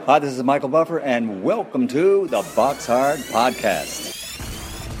Hi, this is Michael Buffer, and welcome to the Box Hard Podcast.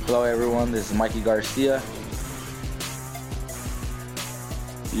 Hello, everyone. This is Mikey Garcia.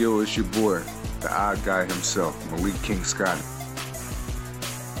 Yo, it's your boy, the odd guy himself, Malik King Scott.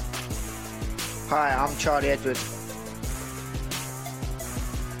 Hi, I'm Charlie Edwards.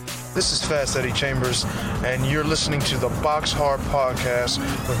 This is Fast Eddie Chambers, and you're listening to the Box Hard Podcast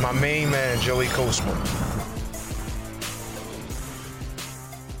with my main man, Joey Coastman.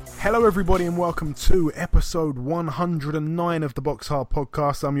 Hello everybody and welcome to episode 109 of the Box Hard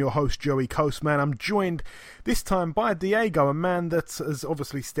Podcast. I'm your host Joey Coastman. I'm joined this time by Diego, a man that has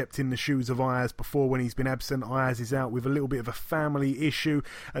obviously stepped in the shoes of Ayaz before when he's been absent. Ayaz is out with a little bit of a family issue,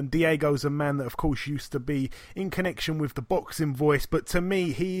 and Diego's a man that of course used to be in connection with the boxing voice, but to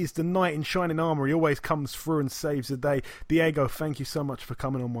me he is the knight in shining armour. He always comes through and saves the day. Diego, thank you so much for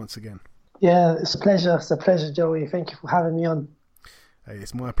coming on once again. Yeah, it's a pleasure. It's a pleasure, Joey. Thank you for having me on. Hey,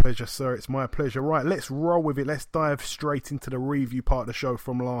 it's my pleasure, sir. It's my pleasure. Right, let's roll with it. Let's dive straight into the review part of the show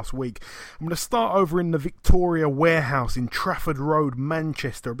from last week. I'm going to start over in the Victoria Warehouse in Trafford Road,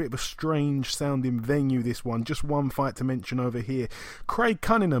 Manchester. A bit of a strange sounding venue, this one. Just one fight to mention over here. Craig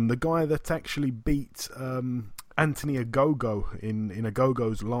Cunningham, the guy that actually beat Anthony Ogogo in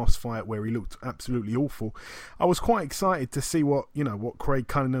Ogogo's last fight where he looked absolutely awful. I was quite excited to see what Craig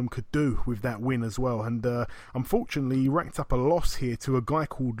Cunningham could do with that win as well, and unfortunately he racked up a loss here to a guy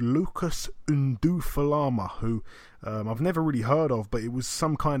called Lucas Ndufalama, who I've never really heard of, but it was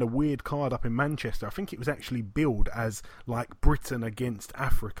some kind of weird card up in Manchester. I think it was actually billed as like Britain against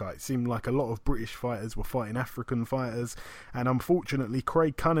Africa. It seemed like a lot of British fighters were fighting African fighters, and unfortunately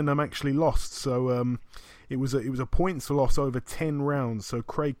Craig Cunningham actually lost, so it was a points loss over 10 rounds. So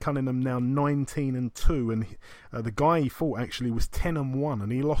Craig Cunningham now 19-2, and the guy he fought actually was 10-1,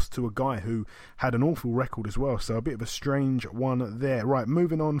 and he lost to a guy who had an awful record as well. So a bit of a strange one there. Right,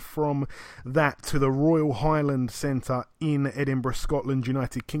 moving on from that to the Royal Highland Centre in Edinburgh, Scotland,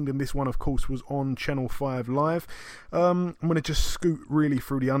 United Kingdom. This one, of course, was on Channel 5 Live. I'm going to just scoot really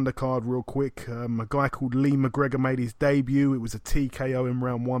through the undercard real quick. A guy called Lee McGregor made his debut. It was a TKO in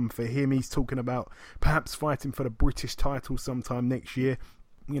round 1 for him. He's talking about perhaps fighting for the British title sometime next year.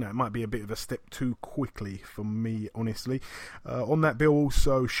 You know, it might be a bit of a step too quickly for me, honestly. On that bill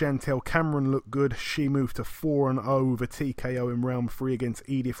also, Chantel Cameron looked good. She moved to 4-0 with a TKO in round 3 against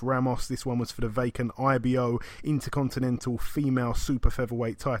Edith Ramos. This one was for the vacant IBO Intercontinental Female Super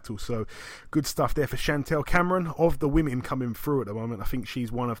Featherweight title. So good stuff there for Chantel Cameron. Of the women coming through at the moment, I think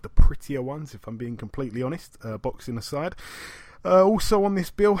she's one of the prettier ones, if I'm being completely honest, boxing aside. Also on this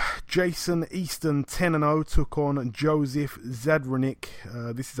bill, Jason Easton 10-0 took on Joseph Zadrnik.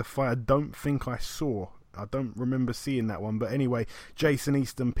 This is a fight I don't think I saw. I don't remember seeing that one, but anyway, Jason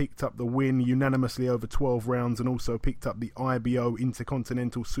Easton picked up the win unanimously over 12 rounds and also picked up the IBO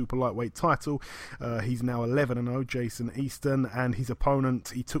Intercontinental Super Lightweight title. He's now 11-0, Jason Easton, and his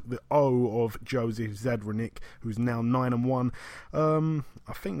opponent, he took the O of Joseph Zadrnik, who's now 9-1.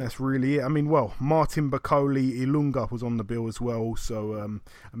 I think that's really it. I mean, well, Martin Bakoli Ilunga was on the bill as well, also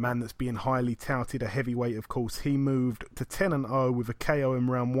a man that's being highly touted, a heavyweight, of course. He moved to 10-0 with a KO in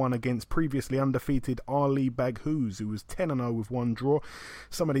round 1 against previously undefeated Ali Baghouz, who was 10-0 with one draw.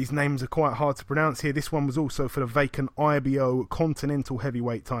 Some of these names are quite hard to pronounce here. This one was also for the vacant IBO Continental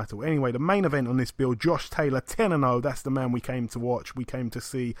Heavyweight title. Anyway, the main event on this bill, Josh Taylor 10-0. That's the man we came to watch, we came to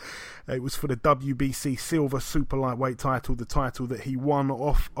see. It was for the WBC Silver Super Lightweight title, the title that he won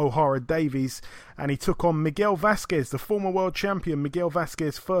off O'Hara Davies, and he took on Miguel Vasquez, the former world champion. Miguel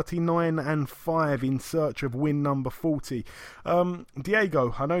Vasquez 39-5 in search of win number 40.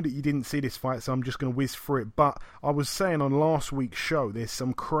 Diego, I know that you didn't see this fight, so I'm just going to whiz through it, but I was saying on last week's show there's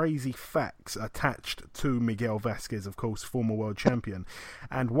some crazy facts attached to Miguel Vasquez, of course, former world champion,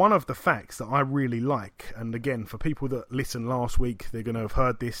 and one of the facts that I really like, and again, for people that listened last week, they're going to have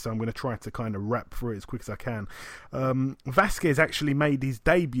heard this, so I'm going to try to kind of rap through it as quick as I can. Vasquez actually made his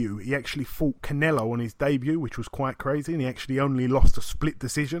debut. He actually fought Canelo on his debut, which was quite crazy, and he actually only lost a split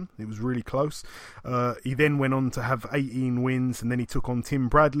decision. It was really close. He then went on to have 18 wins, and then he took on Tim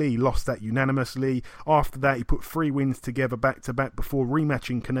Bradley. He lost that unanimously. After that, he put 3 wins together back-to-back before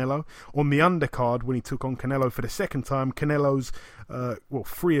rematching Canelo. On the undercard, when he took on Canelo for the second time, Canelo's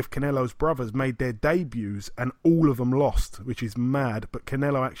 3 of Canelo's brothers made their debuts, and all of them lost, which is mad. But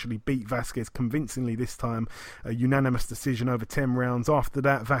Canelo actually beat Vasquez convincingly this time, a unanimous decision over 10 rounds. After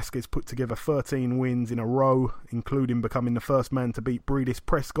that, Vasquez put together 13 wins in a row, including becoming the first man to beat Breidis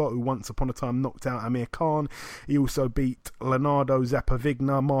Prescott, who once upon a time knocked out Amir Khan. He also beat Leonardo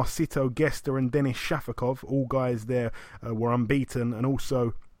Zapovigna, Marcito Gesta and Denis Shafikov. All guys there were unbeaten, and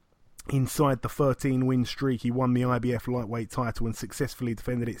also Inside the 13-win streak, he won the IBF lightweight title and successfully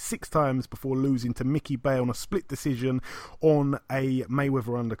defended it 6 times before losing to Mickey Bay on a split decision on a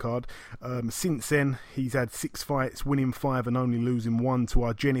Mayweather undercard. Since then, he's had 6 fights, winning 5 and only losing 1 to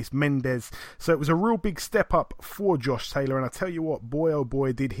Argenis Mendez. So it was a real big step up for Josh Taylor, and I tell you what, boy oh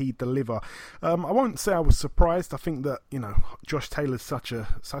boy did he deliver. I won't say I was surprised. I think that, Josh Taylor's such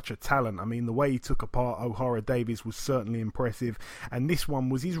a talent. I mean, the way he took apart Ohara Davies was certainly impressive, and this one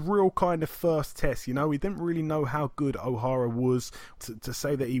was his real kind of first test. We didn't really know how good Ohara was. To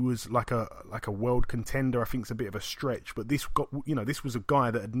say that he was like a world contender, I think is a bit of a stretch. But this was a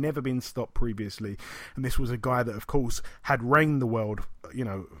guy that had never been stopped previously, and this was a guy that, of course, had reigned the world,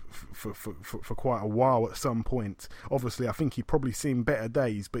 for quite a while at some point. Obviously, I think he'd probably seen better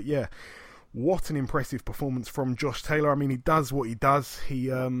days, but yeah, what an impressive performance from Josh Taylor. I mean, he does what he does. He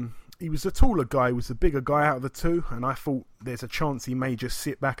was a taller guy, he was the bigger guy out of the two, and I thought there's a chance he may just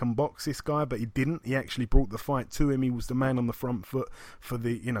sit back and box this guy, but he didn't. He actually brought the fight to him. He was the man on the front foot for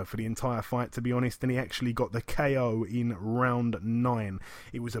the entire fight, to be honest, and he actually got the KO in round 9.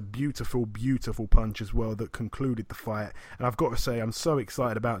 It was a beautiful, beautiful punch as well that concluded the fight, and I've got to say, I'm so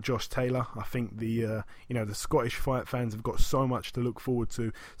excited about Josh Taylor. I think the Scottish fight fans have got so much to look forward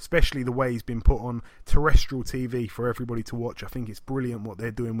to, especially the way he's been put on terrestrial TV for everybody to watch. I think it's brilliant what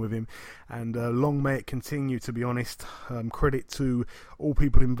they're doing with him, and long may it continue, to be honest. Credit to all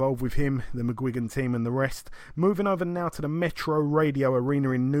people involved with him, the McGuigan team and the rest. Moving over now to the Metro Radio Arena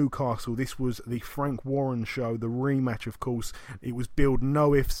in Newcastle. This was the Frank Warren show, the rematch, of course. It was billed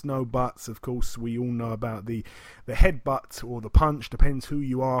no ifs, no buts. Of course, we all know about the headbutt or the punch, depends who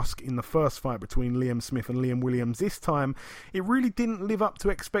you ask, in the first fight between Liam Smith and Liam Williams. This time, it really didn't live up to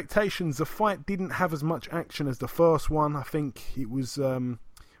expectations. The fight didn't have as much action as the first one. I think it was...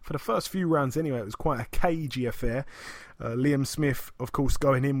 for the first few rounds anyway, it was quite a cagey affair. Liam Smith, of course,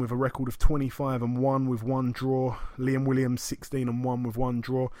 going in with a record of 25-1 with 1 draw. Liam Williams 16-1 with 1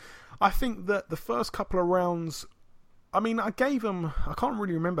 draw. I think that the first couple of rounds, I gave him... I can't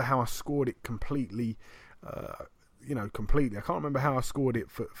really remember how I scored it completely. Completely. I can't remember how I scored it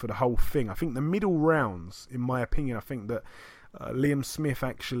for the whole thing. I think the middle rounds, in my opinion, I think that Liam Smith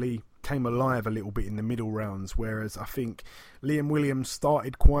actually came alive a little bit in the middle rounds, whereas I think Liam Williams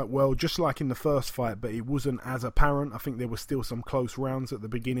started quite well, just like in the first fight, but it wasn't as apparent. I think there were still some close rounds at the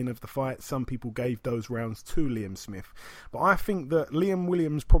beginning of the fight. Some people gave those rounds to Liam Smith, but I think that Liam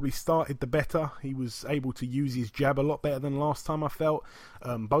Williams probably started the better. He was able to use his jab a lot better than last time, I felt.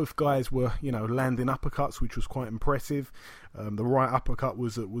 Both guys were, landing uppercuts, which was quite impressive. The right uppercut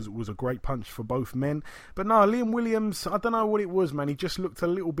was a great punch for both men. But no, Liam Williams, I don't know what it was, man. He just looked a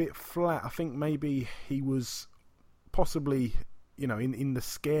little bit flat. I think maybe he was possibly, in the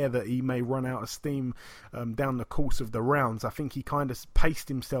scare that he may run out of steam down the course of the rounds. I think he kind of paced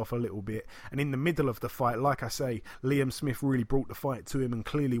himself a little bit. And in the middle of the fight, like I say, Liam Smith really brought the fight to him and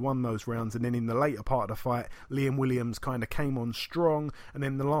clearly won those rounds. And then in the later part of the fight, Liam Williams kind of came on strong. And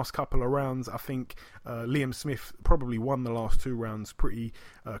then the last couple of rounds, I think Liam Smith probably won the last 2 rounds pretty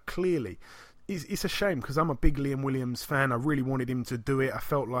clearly. It's a shame because I'm a big Liam Williams fan. I really wanted him to do it. I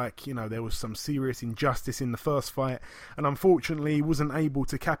felt like, there was some serious injustice in the first fight, and unfortunately he wasn't able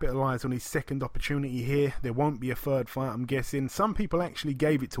to capitalise on his second opportunity here. There won't be a third fight, I'm guessing. Some people actually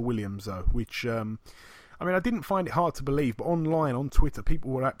gave it to Williams though, which I didn't find it hard to believe, but online, on Twitter,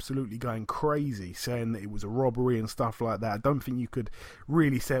 people were absolutely going crazy, saying that it was a robbery and stuff like that. I don't think you could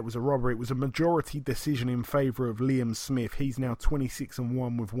really say it was a robbery. It was a majority decision in favour of Liam Smith. He's now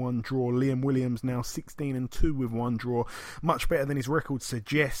 26-1 with 1 draw. Liam Williams now 16-2 with 1 draw. Much better than his record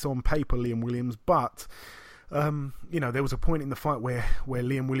suggests on paper, Liam Williams, but... there was a point in the fight where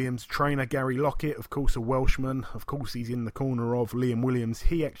Liam Williams' trainer, Gary Lockett, of course a Welshman, of course he's in the corner of Liam Williams,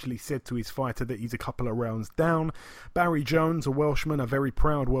 he actually said to his fighter that he's a couple of rounds down. Barry Jones, a Welshman, a very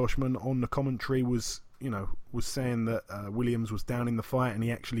proud Welshman, on the commentary was saying that Williams was down in the fight, and he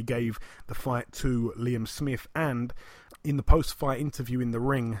actually gave the fight to Liam Smith. And in the post-fight interview in the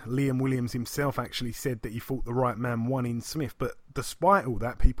ring, Liam Williams himself actually said that he thought the right man won in Smith. But despite all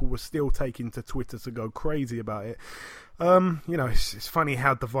that, people were still taking to Twitter to go crazy about it. It's funny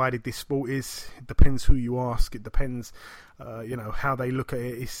how divided this sport is. It depends who you ask. It depends, how they look at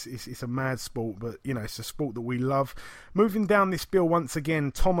it. It's a mad sport, but, it's a sport that we love. Moving down this bill once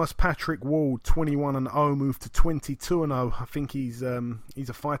again, Thomas Patrick Ward, 21-0, moved to 22-0. I think he's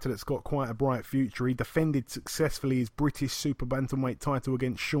a fighter that's got quite a bright future. He defended successfully his British super bantamweight title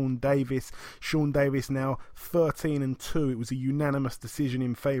against Sean Davis. Sean Davis now 13-2. It was a unanimous decision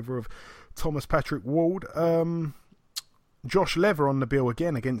in favour of Thomas Patrick Ward. Josh Lever on the bill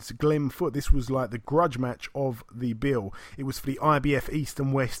again against Glenn Foote. This was like the grudge match of the bill. It was for the IBF East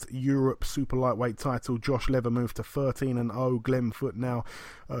and West Europe Super Lightweight title. Josh Lever moved to 13-0. Glenn Foote now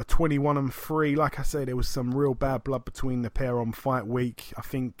 21-3. Like I said, there was some real bad blood between the pair on fight week. I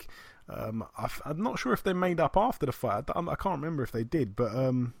think I'm not sure if they made up after the fight. I can't remember if they did, but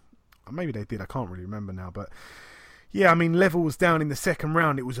maybe they did. I can't really remember now, but yeah, I mean, Lever was down in the second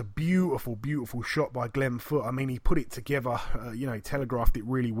round. It was a beautiful, beautiful shot by Glenn Foote. I mean, he put it together. He telegraphed it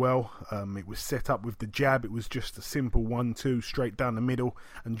really well. It was set up with the jab. It was just a simple 1-2 straight down the middle.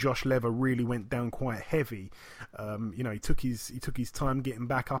 And Josh Lever really went down quite heavy. He took his time getting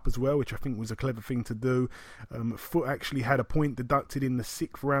back up as well, which I think was a clever thing to do. Foote actually had a point deducted in the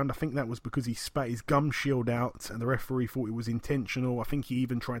 6th round. I think that was because he spat his gum shield out, and the referee thought it was intentional. I think he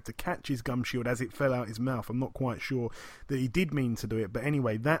even tried to catch his gum shield as it fell out his mouth. I'm not quite sure that he did mean to do it, but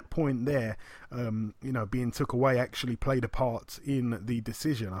anyway, that point there, being took away, actually played a part in the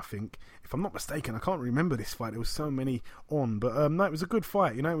decision. I think, if I'm not mistaken, I can't remember this fight. There was so many on, but no, it was a good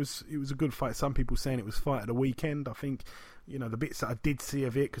fight. It was a good fight. Some people saying it was fight of the weekend. I think, the bits that I did see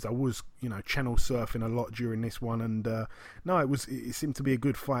of it, because I was, channel surfing a lot during this one, and no, it seemed to be a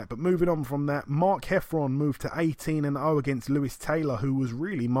good fight. But moving on from that, Mark Heffron moved to 18-0 against Lewis Taylor, who was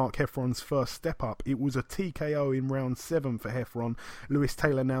really Mark Heffron's first step up. It was a TKO in round 7 for Heffron. Lewis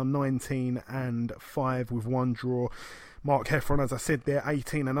Taylor now 19-5 with 1 draw. Mark Heffron, as I said there,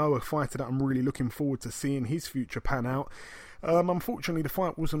 18-0, a fighter that I'm really looking forward to seeing his future pan out. Unfortunately, the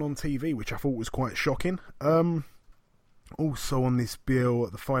fight wasn't on TV, which I thought was quite shocking. Also on this bill,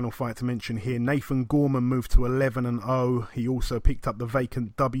 the final fight to mention here, Nathan Gorman moved to 11-0. He also picked up the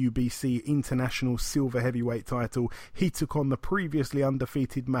vacant WBC International Silver Heavyweight title. He took on the previously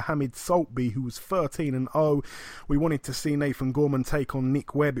undefeated Mohamed Saltby, who was 13-0. We wanted to see Nathan Gorman take on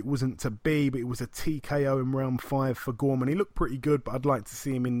Nick Webb. It wasn't to be, but it was a TKO in round 5 for Gorman. He looked pretty good, but I'd like to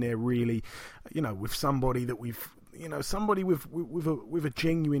see him in there really, with somebody that somebody with a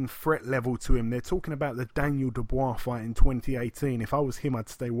genuine threat level to him. They're talking about the Daniel Dubois fight in 2018. If I was him, I'd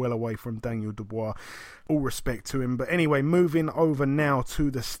stay well away from Daniel Dubois. All respect to him. But anyway, moving over now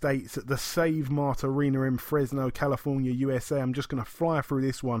to the States at the Save Mart Arena in Fresno, California, USA. I'm just going to fly through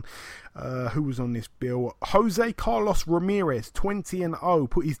this one. Who was on this bill? Jose Carlos Ramirez, 20-0,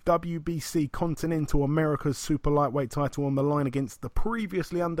 put his WBC Continental America's Super Lightweight title on the line against the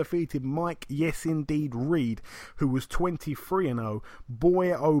previously undefeated Mike Yes Indeed Reed, who was 23-0.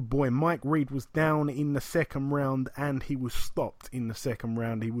 Boy, oh boy, Mike Reed was down in the second round, and he was stopped in the second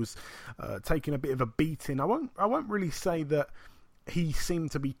round. He was taking a bit of a beating. I won't really say that he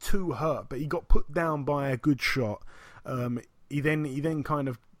seemed to be too hurt, but he got put down by a good shot. He then kind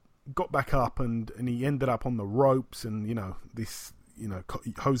of got back up, and he ended up on the ropes, and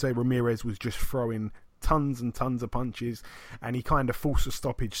Jose Ramirez was just throwing tons and tons of punches, and he kind of forced a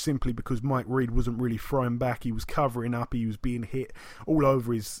stoppage simply because Mike Reed wasn't really throwing back. He was covering up. He was being hit all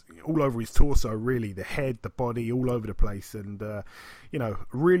over his torso, really, the head, the body, all over the place. And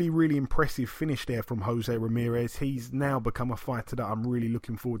really, really impressive finish there from Jose Ramirez. He's now become a fighter that I'm really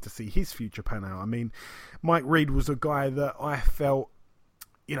looking forward to see his future pan out. I mean, Mike Reed was a guy that I felt,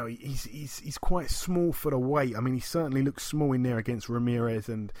 he's quite small for the weight. I mean, he certainly looks small in there against Ramirez,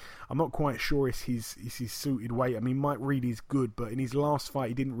 and I'm not quite sure it's his suited weight. I mean, Mike Reed is good, but in his last fight,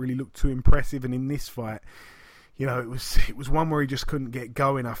 he didn't really look too impressive, and in this fight, it was one where he just couldn't get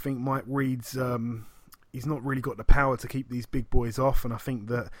going. I think Mike Reed's he's not really got the power to keep these big boys off, and I think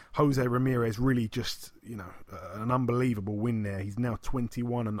that Jose Ramirez really just, an unbelievable win there. He's now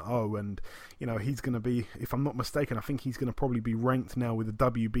 21-0, and he's going to be, if I'm not mistaken, I think he's going to probably be ranked now with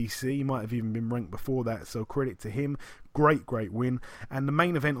the WBC. He might have even been ranked before that, so credit to him. Great win. And the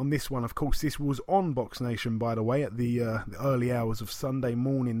main event on this one, of course, this was on Box Nation, by the way, at the early hours of Sunday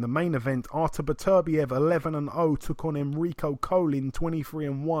morning. The main event, Artur Beterbiev 11-0 took on Enrico Colin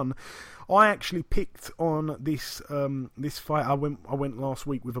 23-1. I actually picked on this fight. I went last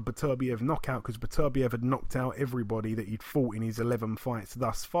week with a Beterbiev knockout because Beterbiev had knocked out everybody that he'd fought in his 11 fights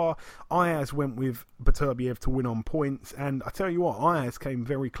thus far. Ayaz went with Beterbiev to win on points, and I tell you what, Ayaz came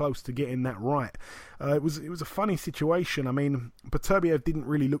very close to getting that right. It was a funny situation. I mean, Beterbiev didn't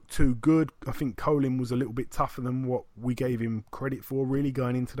really look too good. I think Colin was a little bit tougher than what we gave him credit for, really,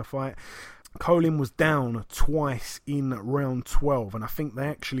 going into the fight. Colin was down twice in round 12, and I think they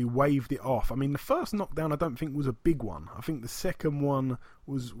actually waved it off. I mean, the first knockdown I don't think was a big one. I think the second one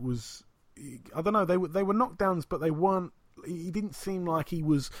was I don't know, they were knockdowns, but they weren't he didn't seem like he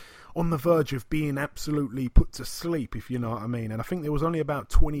was on the verge of being absolutely put to sleep, if you know what I mean. And I think there was only about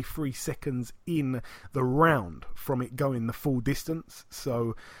 23 seconds in the round from it going the full distance.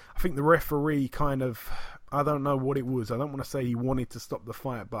 So I think the referee kind of, I don't know what it was. I don't want to say he wanted to stop the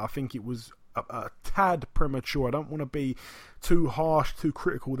fight, but I think it was a tad premature. I don't want to be too harsh, too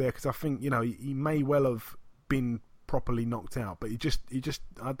critical there, because I think, he may well have been properly knocked out, but he just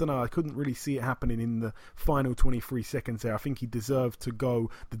I don't know, I couldn't really see it happening in the final 23 seconds there. I think he deserved to go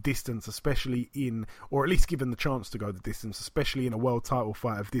the distance, especially or at least given the chance to go the distance, especially in a world title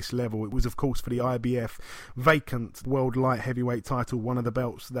fight of this level. It was, of course, for the IBF vacant world light heavyweight title, one of the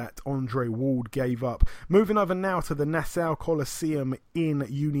belts that Andre Ward gave up. Moving over now to the Nassau Coliseum in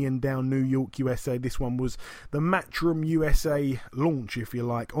Uniontown, New York, USA. This one was the Matchroom USA launch, if you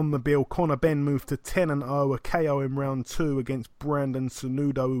like. On the bill, Conor Benn moved to 10-0, a KO in round 2 against Brandon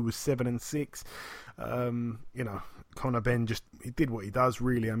Cenudo, who was 7-6. Conor Benn he did what he does,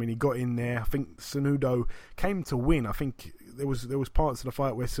 really. I mean, he got in there. I think Cenudo came to win. I think there was parts of the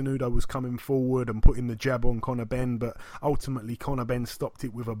fight where Cenudo was coming forward and putting the jab on Conor Benn, but ultimately Conor Benn stopped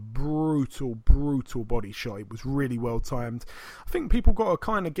it with a brutal body shot. It was really well timed. I think people got to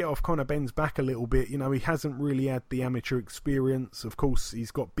kind of get off Conor Benn's back a little bit. He hasn't really had the amateur experience. Of course,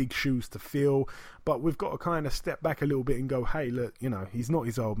 he's got big shoes to fill, but we've got to kind of step back a little bit and go, hey, look, he's not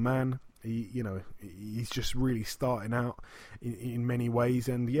his old man. He's just really starting out in many ways,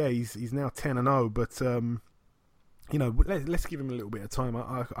 and yeah, he's now 10-0, but let's give him a little bit of time.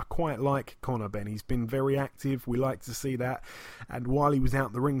 I quite like Conor Benn. He's been very active. We like to see that. And while he was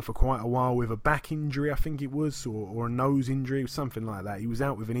out the ring for quite a while with a back injury, I think it was, or a nose injury, something like that. He was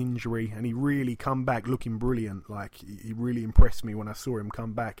out with an injury, and he really come back looking brilliant. Like, he really impressed me when I saw him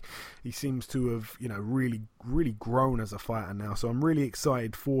come back. He seems to have, really grown as a fighter now. So I'm really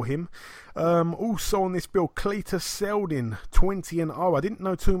excited for him. Also on this bill, Cletus Seldin, 20-0. I didn't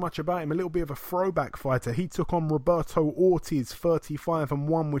know too much about him. A little bit of a throwback fighter. He took on Roberto Ortiz,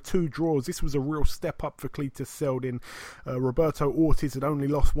 35-1 with 2 draws. This was a real step up for Cletus Seldin. Roberto Ortiz had only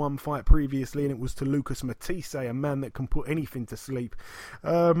lost one fight previously, and it was to Lucas Matisse, a man that can put anything to sleep.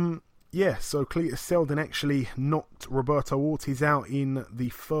 So Cletus Seldin actually knocked Roberto Ortiz out in the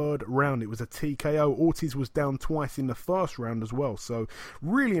 3rd round. It was a TKO. Ortiz was down twice in the 1st round as well. So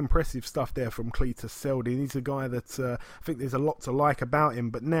really impressive stuff there from Cletus Seldin. He's a guy that I think there's a lot to like about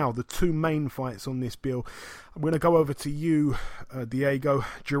him. But now the 2 main fights on this bill. I'm going to go over to you, Diego.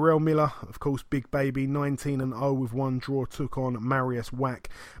 Jarrell Miller, of course, big baby, 19-0 with 1 draw, took on Mariusz Wach.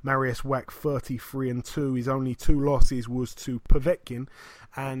 Mariusz Wach, 33-2. His only 2 losses was to Povetkin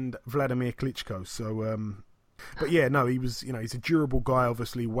and Vladimir Klitschko. So, but yeah, no, he was, he's a durable guy,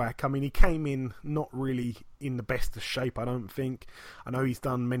 obviously, Wach. I mean, he came in not really in the best of shape, I don't think. I know he's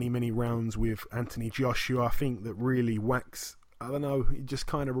done many rounds with Anthony Joshua. I think that really Wach's, I don't know, he just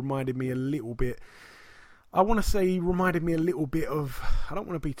kind of reminded me a little bit. I want to say he reminded me a little bit of, I don't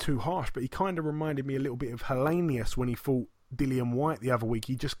want to be too harsh, but he kind of reminded me a little bit of Helenius when he fought Dillian White the other week.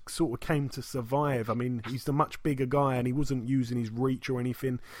 He just sort of came to survive. I mean, he's a much bigger guy, and he wasn't using his reach or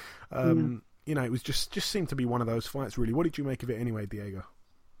anything. It was just seemed to be one of those fights, really. What did you make of it anyway, Diego?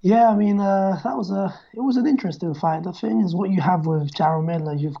 Yeah, I mean, it was an interesting fight. The thing is, what you have with Jarrell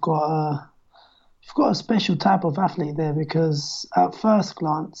Miller, you've got a special type of athlete there, because at first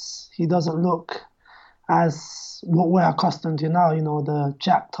glance, he doesn't look as what we're accustomed to now, the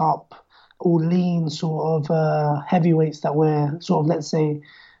jacked up, all lean sort of heavyweights that we're sort of, let's say,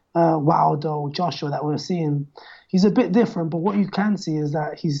 Wilder, Joshua that we're seeing. He's a bit different, but what you can see is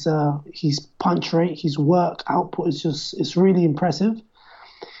that his punch rate, his work output it's really impressive.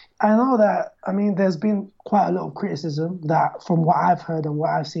 I know that, I mean, there's been quite a lot of criticism that, from what I've heard and what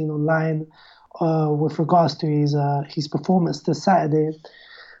I've seen online, with regards to his performance this Saturday.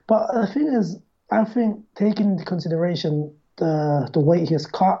 But the thing is, I think, taking into consideration the weight he has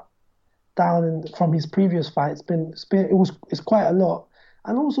cut down from his previous fight, it's quite a lot,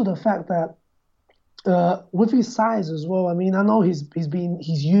 and also the fact that with his size as well. I mean, I know he's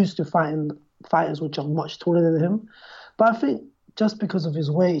used to fighting fighters which are much taller than him, but I think just because of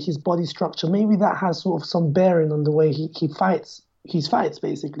his weight, his body structure, maybe that has sort of some bearing on the way he fights his fights,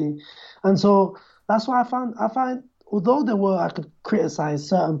 basically. And so that's why I find. Although I could criticize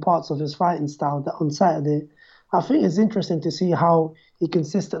certain parts of his fighting style on Saturday, I think it's interesting to see how he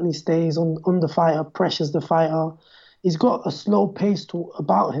consistently stays on the fighter, pressures the fighter. He's got a slow pace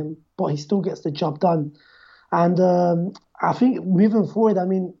about him, but he still gets the job done. And I think moving forward, I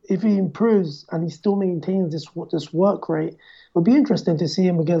mean, if he improves and he still maintains this work rate, it'll be interesting to see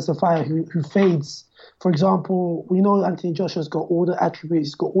him against a fighter who fades. For example, we know Anthony Joshua's got all the attributes,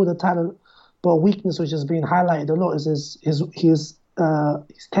 he's got all the talent, But a weakness which has been highlighted a lot is his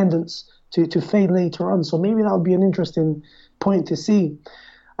tendency to fade later on. So maybe that would be an interesting point to see.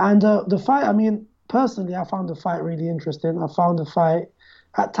 And the fight, I mean, personally, I found the fight really interesting. I found the fight,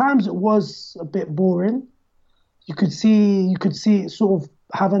 at times it was a bit boring. You could see it sort of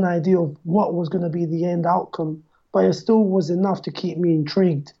have an idea of what was going to be the end outcome, but it still was enough to keep me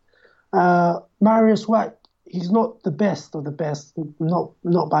intrigued. Mariusz Wach, he's not the best of the best,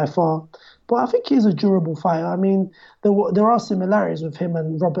 not by far, but I think he's a durable fighter. I mean, there are similarities with him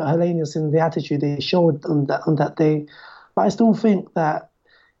and Robert Helenius in the attitude they showed on that day, but I still think that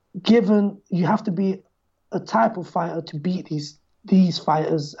given you have to be a type of fighter to beat these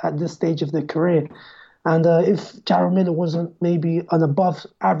fighters at this stage of their career. And if Jarrell Miller wasn't maybe an above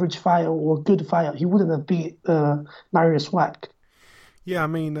average fighter or a good fighter, he wouldn't have beat Mariusz Wach. Yeah, I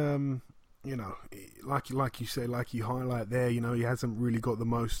mean, you know, like you say, like you highlight there, you know, he hasn't really got the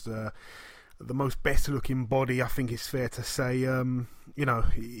most best looking body. I think it's fair to say, you know,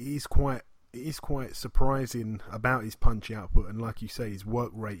 he's quite surprising about his punch output, and like you say, his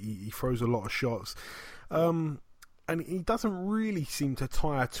work rate. He throws a lot of shots. And he doesn't really seem to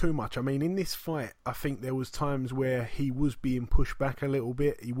tire too much. I mean, in this fight, I think there was times where he was being pushed back a little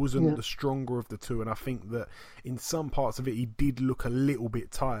bit. He wasn't the stronger of the two, and I think that in some parts of it, he did look a little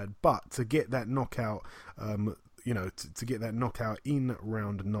bit tired. But to get that knockout, you know, to get that knockout in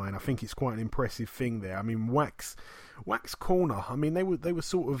round 9, I think it's quite an impressive thing there. I mean, Wach's corner, I mean, they were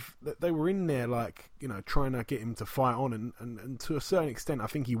sort of, they were in there, like, you know, trying to get him to fight on, and to a certain extent I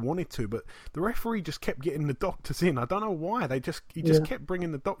think he wanted to, but the referee just kept getting the doctors in. I don't know why. He just kept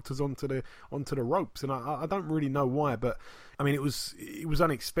bringing the doctors onto the ropes, and I don't really know why, but I mean, it was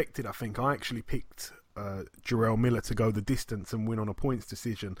unexpected. I think I actually picked Jarrell Miller to go the distance and win on a points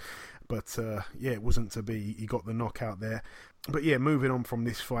decision, but yeah, it wasn't to be. He got the knockout there. But yeah, moving on from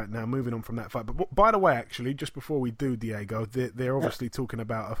this fight now, moving on from that fight. But by the way, actually, just before we do, Diego, they're obviously talking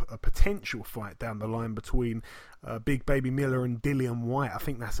about a potential fight down the line between Big Baby Miller and Dillian Whyte. I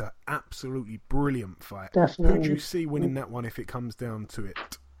think that's an absolutely brilliant fight. Definitely. Who do you see winning that one if it comes down to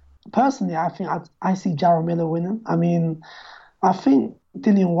it? Personally, I think I see Jarrell Miller winning. I mean, I think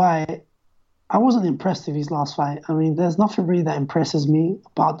Dillian Whyte, I wasn't impressed with his last fight. I mean, there's nothing really that impresses me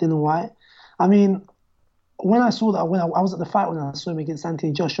about Dillian Whyte. I mean, when I saw that, when I was at the fight when I saw him against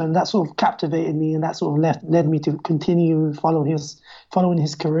Anthony Joshua, and that sort of captivated me, and that sort of led me to continue following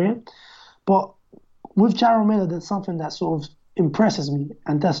his career. But with Jarrell Miller, there's something that sort of impresses me,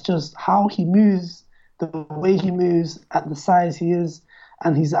 and that's just how he moves, the way he moves, at the size he is,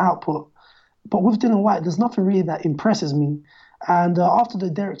 and his output. But with Dillian Whyte, there's nothing really that impresses me. And after the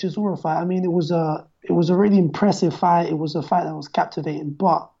Derek Chisora fight, I mean, it was a really impressive fight. It was a fight that was captivating,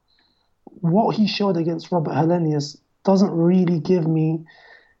 but what he showed against Robert Helenius doesn't really give me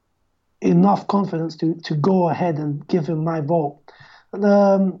enough confidence to go ahead and give him my vote. And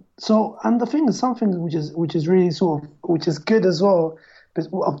the thing is, something which is really which is good as well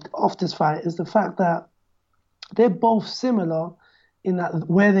of this fight is the fact that they're both similar in that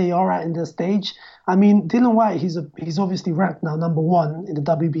where they are at in their stage. I mean, Dillian Whyte, he's obviously ranked now number 1 in the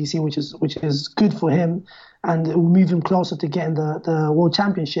WBC, which is good for him, and it will move him closer to getting the World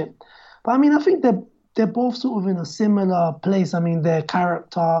Championship. But I mean, I think they're both sort of in a similar place. I mean, their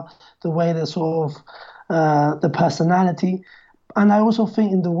character, the way they're sort of, the personality. And I also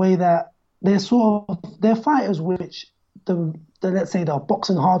think in the way that they're fighters which let's say the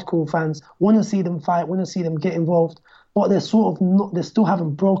boxing hardcore fans want to see them fight, want to see them get involved, but they're sort of they still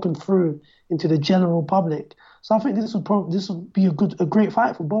haven't broken through into the general public. So I think this would be a great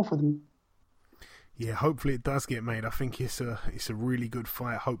fight for both of them. Yeah, hopefully it does get made. I think it's a really good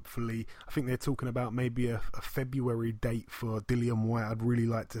fight. Hopefully, I think they're talking about maybe a February date for Dillian Whyte. I'd really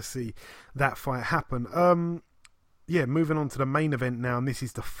like to see that fight happen. Yeah, moving on to the main event now, and this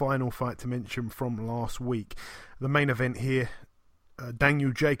is the final fight to mention from last week. The main event here,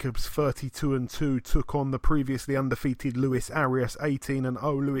 Daniel Jacobs, 32-2, took on the previously undefeated Luis Arias, 18-0.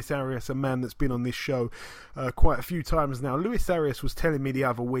 Luis Arias, a man that's been on this show quite a few times now. Luis Arias was telling me the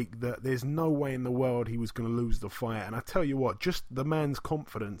other week that there's no way in the world he was going to lose the fight. And I tell you what, just the man's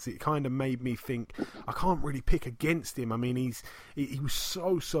confidence, it kind of made me think, I can't really pick against him. I mean, he was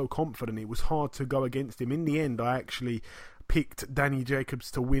so confident. It was hard to go against him. In the end, I actually picked Danny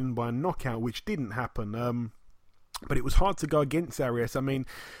Jacobs to win by knockout, which didn't happen. But it was hard to go against Arias. I mean,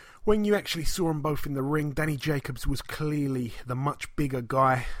 when you actually saw them both in the ring, Danny Jacobs was clearly the much bigger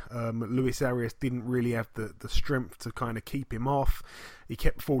guy. Luis Arias didn't really have the strength to kind of keep him off. He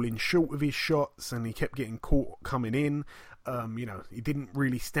kept falling short of his shots, and he kept getting caught coming in. He didn't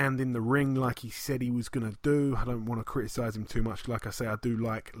really stand in the ring like he said he was going to do. I don't want to criticise him too much. Like I say, I do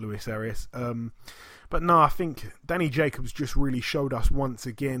like Luis Arias. But no, I think Danny Jacobs just really showed us once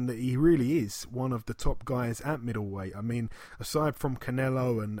again that he really is one of the top guys at middleweight. I mean, aside from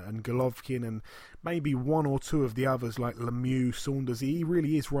Canelo and Golovkin and maybe one or two of the others like Lemieux, Saunders, he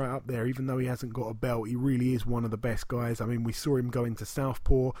really is right up there. Even though he hasn't got a belt, he really is one of the best guys. I mean, we saw him go into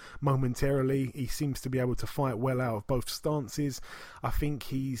southpaw momentarily. He seems to be able to fight well out of both stances. I think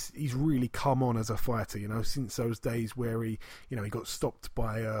he's really come on as a fighter, since those days where he got stopped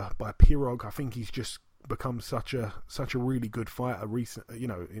by Pirog. I think he's just become such a really good fighter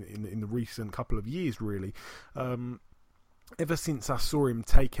in the recent couple of years, really. Ever since I saw him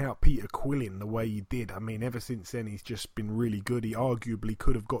take out Peter Quillin the way he did, I mean, ever since then he's just been really good. He arguably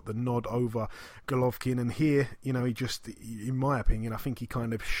could have got the nod over Golovkin, and here, he just, in my opinion, I think he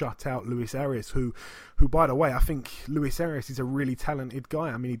kind of shut out Luis Arias, who by the way, I think Luis Arias is a really talented guy.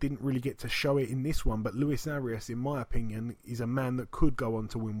 I mean, he didn't really get to show it in this one, but Luis Arias, in my opinion, is a man that could go on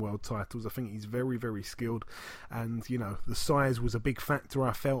to win world titles. I think he's very, very skilled, and, the size was a big factor,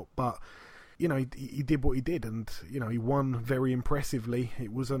 I felt, but he did what he did, and he won very impressively.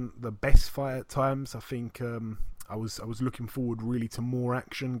 It wasn't the best fight at times. I think I was looking forward really to more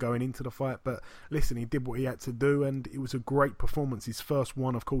action going into the fight, but listen, he did what he had to do, and it was a great performance. His first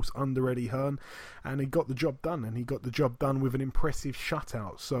one, of course, under Eddie Hearn, and he got the job done, and he got the job done with an impressive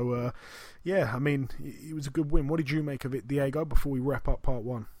shutout. So I mean, it was a good win. What did you make of it, Diego, before we wrap up part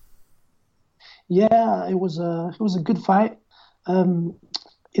one? Yeah, it was a good fight.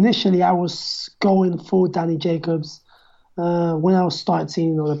 Initially, I was going for Danny Jacobs. When I started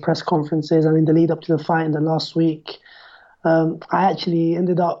seeing the press conferences and in the lead up to the fight in the last week, I actually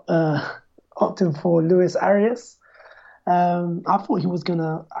ended up opting for Luis Arias. I thought he was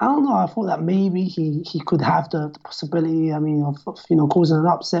gonna. I don't know. I thought that maybe he could have the possibility. I mean, of causing an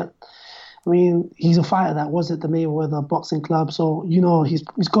upset. I mean, he's a fighter that was at the Mayweather Boxing Club, so he's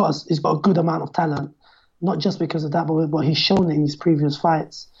got a good amount of talent. Not just because of that, but he's shown it in his previous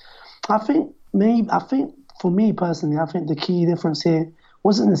fights. I think for me personally, I think the key difference here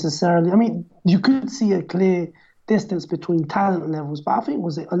wasn't necessarily. I mean, you could see a clear distance between talent levels, but I think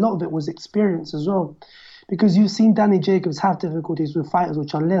a lot of it was experience as well, because you've seen Danny Jacobs have difficulties with fighters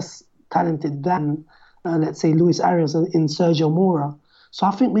which are less talented than, let's say, Luis Arias in Sergio Mora. So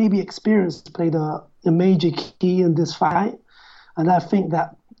I think maybe experience played a major key in this fight, and I think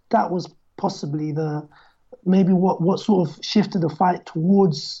that was possibly maybe what sort of shifted the fight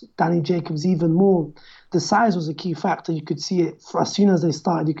towards Danny Jacobs even more. The size was a key factor. You could see it as soon as they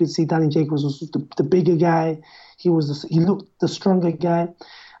started. You could see Danny Jacobs was the bigger guy. He looked the stronger guy,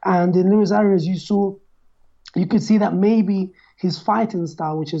 and in Luis Arias, you could see that maybe his fighting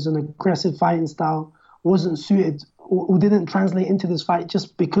style, which is an aggressive fighting style, wasn't suited or didn't translate into this fight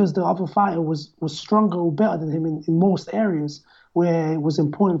just because the other fighter was stronger or better than him in most areas where it was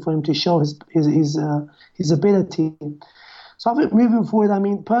important for him to show his ability. So I think moving forward, I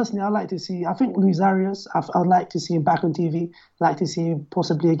mean, personally, I think Luis Arias, I'd like to see him back on TV. I'd like to see him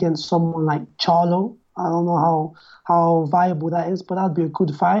possibly against someone like Charlo. I don't know how viable that is, but that'd be a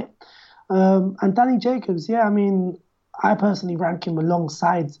good fight. And Danny Jacobs, I mean, I personally rank him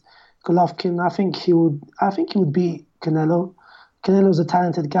alongside Golovkin. I think he would beat Canelo. Canelo's a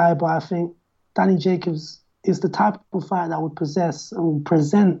talented guy, but I think Danny Jacobs is the type of fighter that would possess and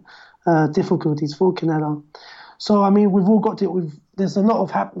present difficulties for Canelo. So I mean, we've all got to. There's a lot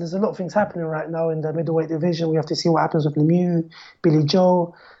of things happening right now in the middleweight division. We have to see what happens with Lemieux, Billy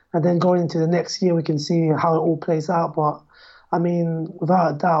Joe, and then going into the next year, we can see how it all plays out. But I mean,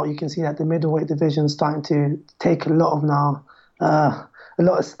 without a doubt, you can see that the middleweight division is starting to take a lot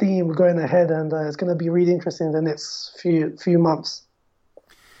of steam going ahead, and it's going to be really interesting in the next few months.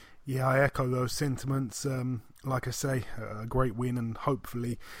 Yeah, I echo those sentiments. Like I say, a great win, and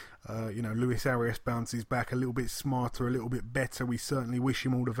hopefully, Luis Arias bounces back a little bit smarter, a little bit better. We certainly wish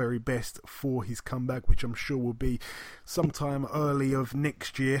him all the very best for his comeback, which I'm sure will be sometime early of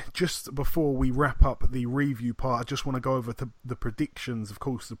next year. Just before we wrap up the review part, I just want to go over the predictions. Of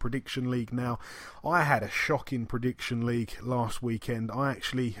course, the Prediction League now. I had a shocking Prediction League last weekend.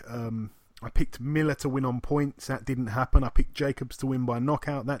 I picked Miller to win on points. That didn't happen. I picked Jacobs to win by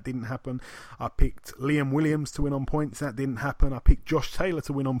knockout. That didn't happen. I picked Liam Williams to win on points. That didn't happen. I picked Josh Taylor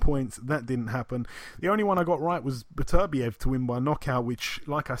to win on points. That didn't happen. The only one I got right was Beterbiev to win by knockout, which,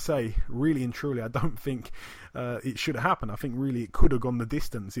 like I say, really and truly, I don't think it should have happened. I think really it could have gone the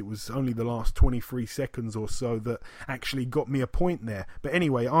distance. It was only the last 23 seconds or so that actually got me a point there. But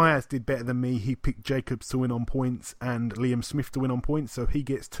anyway, Ayaz did better than me. He picked Jacobs to win on points and Liam Smith to win on points, so he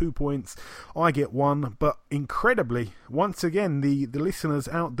gets 2 points. I get 1, but incredibly, once again, the listeners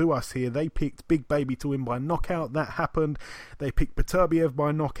outdo us here. They picked Big Baby to win by knockout. That happened. They picked Beterbiev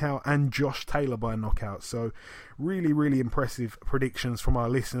by knockout and Josh Taylor by knockout. So really, really impressive predictions from our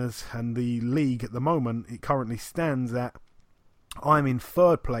listeners. And the league at the moment, it currently stands at, I'm in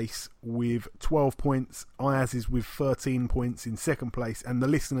third place with 12 points. Ayaz is with 13 points in second place. And the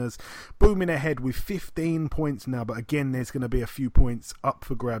listeners booming ahead with 15 points now. But again, there's going to be a few points up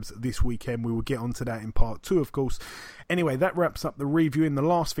for grabs this weekend. We will get onto that in part 2, of course. Anyway, that wraps up the review. And the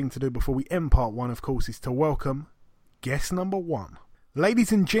last thing to do before we end part 1, of course, is to welcome guest number 1.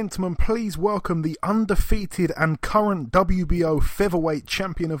 Ladies and gentlemen, please welcome the undefeated and current WBO featherweight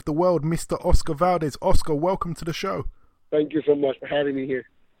champion of the world, Mr. Oscar Valdez. Oscar, welcome to the show. Thank you so much for having me here.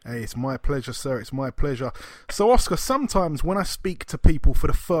 Hey, it's my pleasure, sir. It's my pleasure. So, Oscar, sometimes when I speak to people for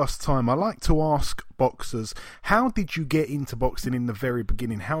the first time, I like to ask boxers, how did you get into boxing in the very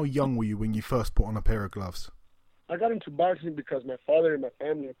beginning? How young were you when you first put on a pair of gloves? I got into boxing because my father and my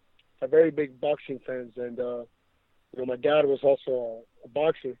family are very big boxing fans, and my dad was also a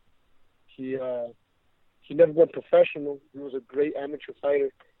boxer. He never went professional. He was a great amateur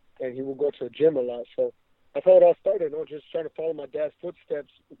fighter, and he would go to the gym a lot. So that's how it all started. Just trying to follow my dad's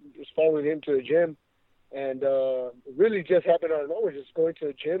footsteps, just following him to the gym, and it really just happened out of nowhere. Just going to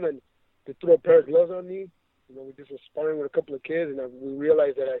the gym, and they threw a pair of gloves on me. We just were sparring with a couple of kids, and we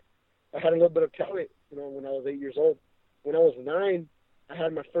realized that I had a little bit of talent. When I was 8 years old. When I was 9, I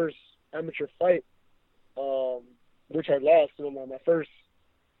had my first amateur fight. Which I lost. My first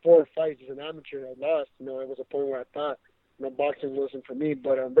 4 fights as an amateur, I lost. It was a point where I thought, boxing wasn't for me.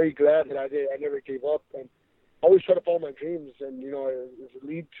 But I'm very glad that I never gave up, and I always try to follow my dreams, and it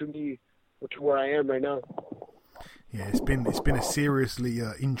lead to me to where I am right now. Yeah, it's been a seriously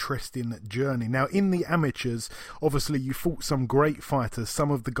interesting journey. Now, in the amateurs, obviously you fought some great fighters.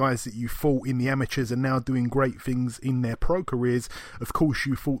 Some of the guys that you fought in the amateurs are now doing great things in their pro careers. Of course,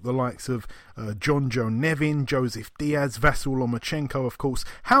 you fought the likes of John Joe Nevin, Joseph Diaz, Vasyl Lomachenko, of course.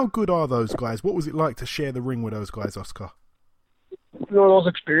 How good are those guys? What was it like to share the ring with those guys, Oscar? Those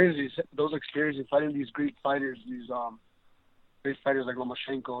experiences fighting these great fighters, these great fighters like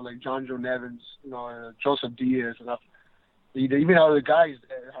Lomachenko, like John Joe Nevins, Joseph Diaz, and even other guys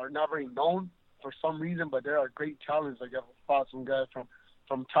that are not very known for some reason, but there are great talents. Like I've fought some guys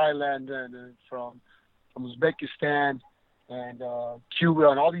from Thailand and from Uzbekistan and Cuba,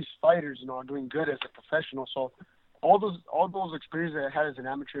 and all these fighters, are doing good as a professional. So all those experiences that I had as an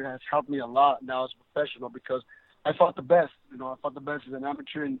amateur has helped me a lot now as a professional, because I fought the best. I fought the best as an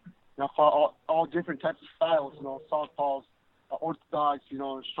amateur, and I fought all different types of styles. Southpaws, orthodox,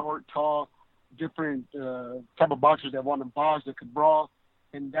 short, tall, different type of boxers that want to box, that could brawl.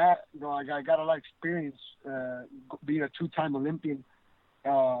 And that, I got a lot of experience being a 2-time Olympian.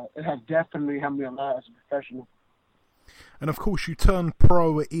 It has definitely helped me a lot as a professional. And of course, you turned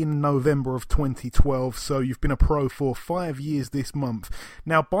pro in November of 2012, so you've been a pro for 5 years this month.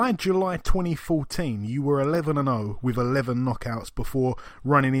 Now, by July 2014, you were 11-0 with 11 knockouts before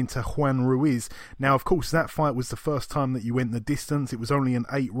running into Juan Ruiz. Now, of course, that fight was the first time that you went the distance. It was only an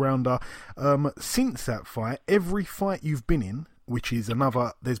 8-rounder. Since that fight, every fight you've been in, which is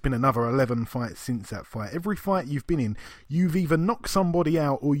there's been another 11 fights since that fight. Every fight you've been in, you've either knocked somebody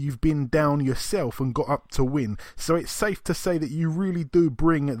out or you've been down yourself and got up to win. So it's safe to say that you really do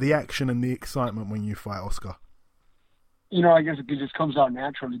bring the action and the excitement when you fight, Oscar. I guess it just comes out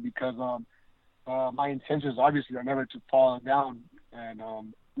naturally because my intentions obviously are never to fall down, and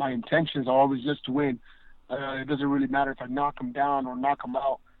my intentions are always just to win. It doesn't really matter if I knock them down or knock them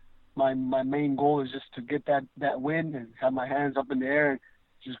out. My main goal is just to get that win and have my hands up in the air and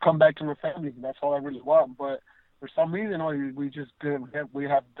just come back to my family. That's all I really want. But for some reason, we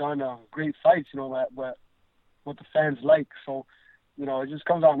have done great fights, what the fans like. So, it just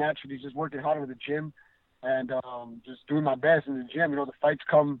comes out naturally, just working hard in the gym and just doing my best in the gym. The fights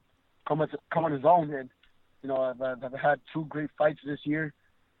come on its own. And, I've had 2 great fights this year.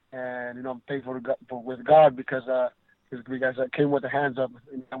 And, I'm thankful with God because I came with the hands up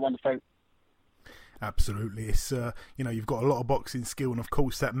and I won the fight. Absolutely. It's you've got a lot of boxing skill, and of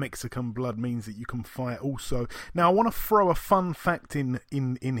course that Mexican blood means that you can fight also. Now I want to throw a fun fact in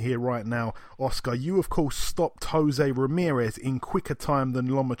here right now, Oscar. You of course stopped Jose Ramirez in quicker time than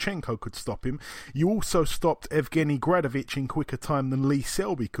Lomachenko could stop him. You also stopped Evgeny Gradovich in quicker time than Lee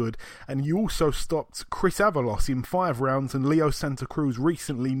Selby could, and you also stopped Chris Avalos in 5 rounds, and Leo Santa Cruz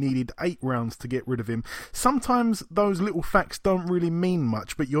recently needed 8 rounds to get rid of him. Sometimes those little facts don't really mean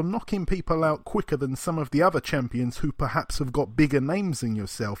much, but you're knocking people out quicker than some of the other champions who perhaps have got bigger names than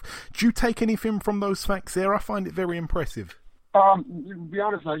yourself. Do you take anything from those facts there? I find it very impressive. To be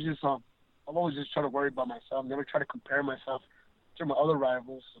honest, I'm always just trying to worry about myself. Never try to compare myself to my other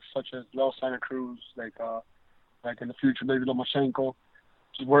rivals, such as Leo Santa Cruz, like in the future maybe Lomachenko.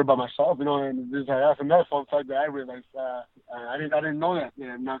 Just worry about myself, and that's another fun fact that I realized. I didn't know that.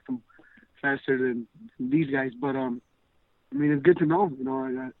 Yeah, I'm not faster than these guys, but it's good to know.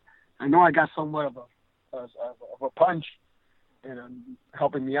 I know I got somewhat of a punch, and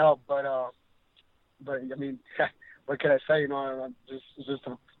helping me out. But what can I say? It's just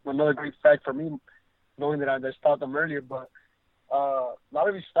another great fact for me, knowing that I stopped them earlier. But a lot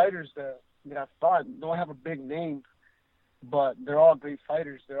of these fighters that I fought don't have a big name, but they're all great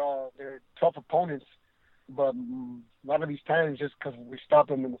fighters. They're tough opponents. But a lot of these times, just because we stopped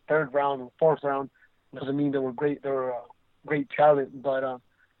them in the 3rd round or 4th round, doesn't mean they were great. They were great talent, but.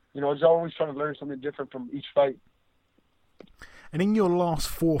 Just always trying to learn something different from each fight. And in your last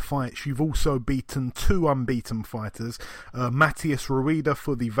 4 fights, you've also beaten 2 unbeaten fighters. Matias Rueda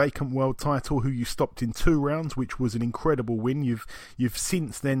for the vacant world title, who you stopped in 2 rounds, which was an incredible win. You've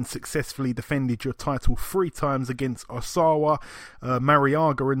since then successfully defended your title 3 times against Osawa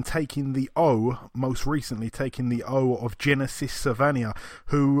Mariaga, and most recently taking the O of Genesis Savania,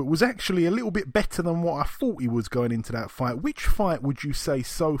 who was actually a little bit better than what I thought he was going into that fight. Which fight would you say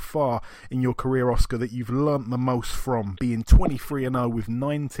so far in your career, Oscar, that you've learnt the most from, being 23-0 with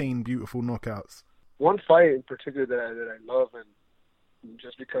 19 beautiful knockouts? One fight in particular that I love, and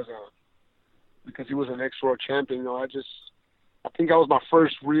just because he was an ex-world champion, I think that was my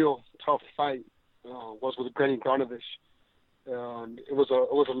first real tough fight. Was with Granny Granovich. It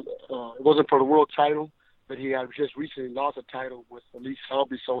wasn't for the world title, but he had just recently lost a title with Lee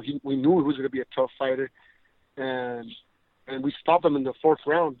Selby, so we knew he was going to be a tough fighter, and we stopped him in the 4th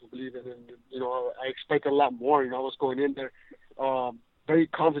round, I believe. And I expected a lot more. I was going in there very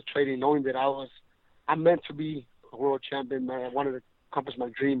concentrating, knowing that I meant to be a world champion. I wanted to accomplish my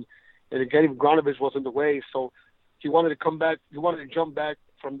dream, and again, Granovich was in the way, so he wanted to come back. He wanted to jump back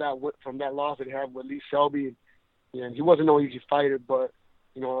from that loss that he had with Lee Selby, and he wasn't no easy fighter, but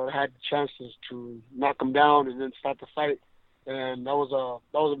I had chances to knock him down and then start the fight, and that was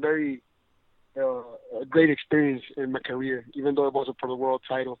a very a great experience in my career, even though it wasn't for the world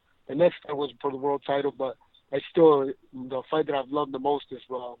title. The next fight was for the world title, but the fight that I've loved the most is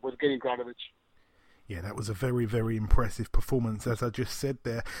with Gennady Granovich. Yeah, that was a very, very impressive performance, as I just said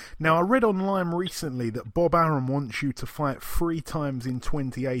there. Now, I read online recently that Bob Arum wants you to fight 3 times in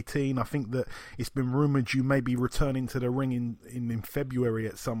 2018. I think that it's been rumoured you may be returning to the ring in February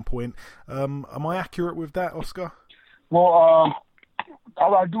at some point. Am I accurate with that, Oscar? Well,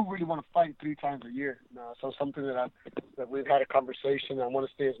 I do really want to fight 3 times a year. So something that we've had a conversation. I want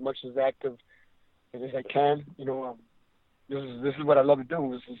to stay as much as active as I can. This is what I love to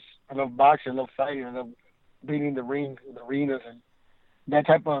do. I love boxing, I love fighting, I love being in the ring, in the arenas, and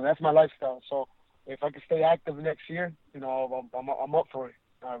that's my lifestyle. So if I can stay active next year, I'm up for it.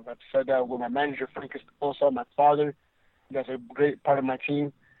 I've said that with my manager, Frank Esposa, my father. That's a great part of my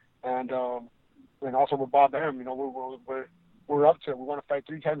team, and also with Bob Arum. We're up to it. We want to fight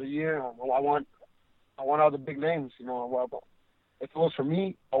 3 times a year. I want all the big names. If it was for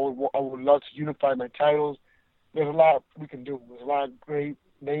me, I would love to unify my titles. There's a lot we can do. There's a lot of great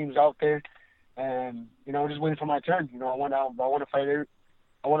names out there, and I'm just waiting for my turn. I want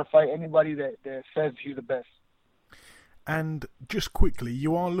to fight anybody that says he's the best. And just quickly,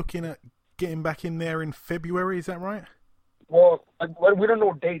 you are looking at getting back in there in February, is that right? Well, we don't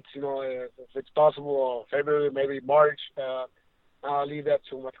know dates. If it's possible, February, maybe March. I'll leave that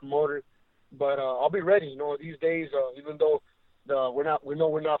to my promoter, but I'll be ready. These days, even though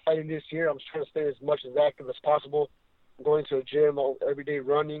we're not fighting this year, I'm trying to stay as much as active as possible. I'm going to a gym every day,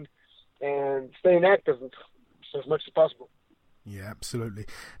 running, and staying active as much as possible. Yeah, absolutely.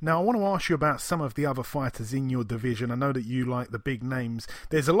 Now, I want to ask you about some of the other fighters in your division. I know that you like the big names.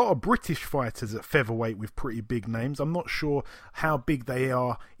 There's a lot of British fighters at featherweight with pretty big names. I'm not sure how big they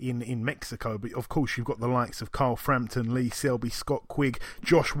are in Mexico, but of course you've got the likes of Carl Frampton, Lee Selby, Scott Quigg,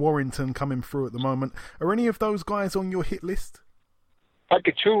 Josh Warrington coming through at the moment. Are any of those guys on your hit list? I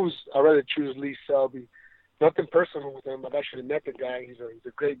could choose, I'd rather choose Lee Selby. Nothing personal with him. I've actually met the guy. He's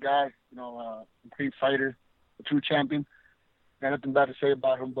a great guy, a great fighter, a true champion. Got nothing bad to say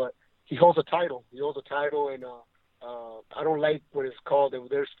about him, but he holds a title. And I don't like what it's called.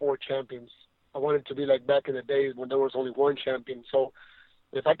 There's 4 champions. I want it to be like back in the days when there was only 1 champion. So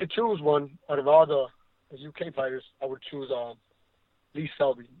if I could choose one out of all the UK fighters, I would choose Lee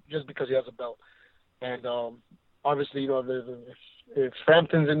Selby just because he has a belt. And obviously, if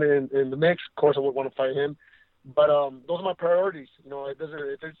Frampton's in the mix, of course I would want to fight him. But those are my priorities.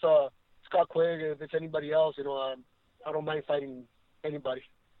 If it's Scott Quigg, if it's anybody else, I don't mind fighting anybody.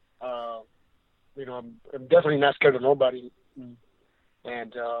 I'm definitely not scared of nobody,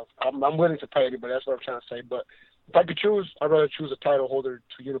 and I'm willing to fight anybody. That's what I'm trying to say. But if I could choose, I'd rather choose a title holder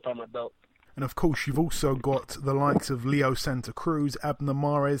to unify my belt. And of course, you've also got the likes of Leo Santa Cruz, Abner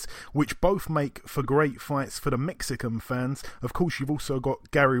Mares, which both make for great fights for the Mexican fans. Of course, you've also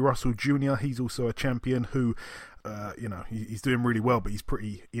got Gary Russell Jr. He's also a champion who, he's doing really well, but he's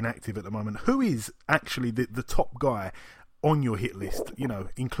pretty inactive at the moment. Who is actually the top guy on your hit list,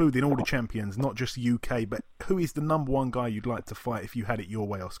 including all the champions, not just UK, but who is the number 1 guy you'd like to fight if you had it your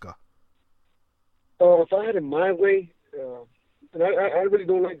way, Oscar? If I had it my way, and I really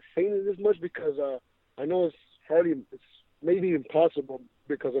don't like saying it this much because I know it's maybe impossible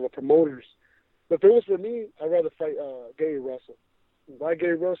because of the promoters. But if it was for me, I'd rather fight Gary Russell. Why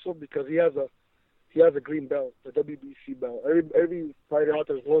Gary Russell? Because he has a green belt, the WBC belt. Every fighter out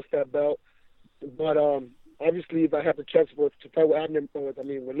there wants that belt. But obviously, if I have the chance to fight with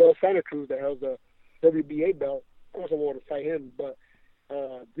Leo Santa Cruz that has the WBA belt, of course I want to fight him. But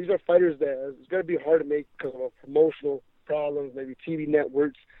these are fighters that it's going to be hard to make because of promotional problems, maybe TV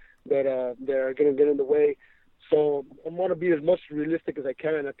networks that are going to get in the way. So I want to be as much realistic as I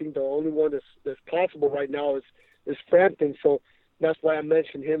can. I think the only one that's possible right now is Frampton. So that's why I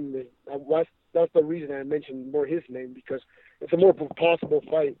mentioned him. That's the reason I mentioned more his name, because it's a more possible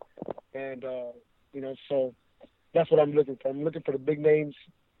fight. And so that's what I'm looking for. I'm looking for the big names.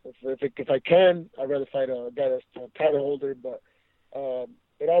 If I can, I'd rather fight a guy that's a title holder. But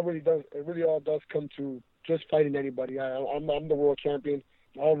it really all does come to just fighting anybody. I'm the world champion.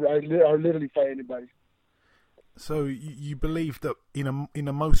 I'll literally fight anybody. So you believe that in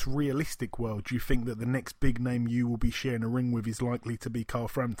a most realistic world, do you think that the next big name you will be sharing a ring with is likely to be Carl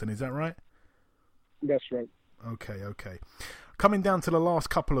Frampton? Is that right? That's right. Okay. Coming down to the last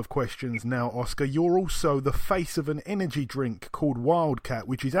couple of questions now, Oscar, you're also the face of an energy drink called Wildcat,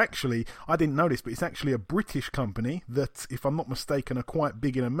 which is actually, I didn't know this, but it's actually a British company that, if I'm not mistaken, are quite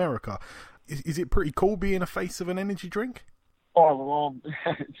big in America. Is it pretty cool being a face of an energy drink? Oh, well,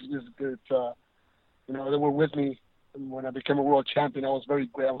 it's just good. They were with me when I became a world champion. I'm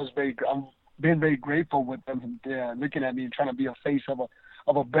being very grateful with them looking at me and trying to be a face of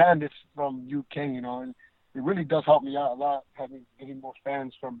a brand that's from UK, and it really does help me out a lot, getting more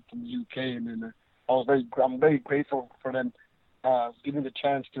fans from the UK, and I'm very grateful for them giving the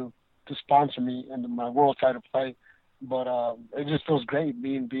chance to sponsor me in my world title fight. But it just feels great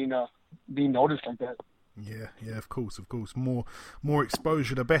being noticed like that. Yeah, of course. More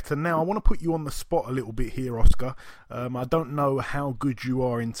exposure, the better. Now, I want to put you on the spot a little bit here, Oscar. I don't know how good you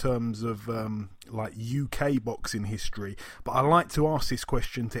are in terms of UK boxing history, but I like to ask this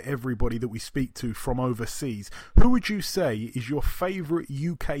question to everybody that we speak to from overseas. Who would you say is your favourite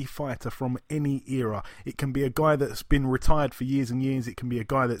UK fighter from any era? It can be a guy that's been retired for years and years. It can be a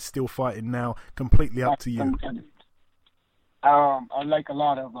guy that's still fighting now. Completely up to you. I like a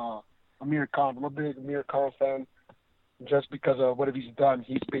lot of Amir Khan. I'm a big Amir Khan fan, just because of what he's done.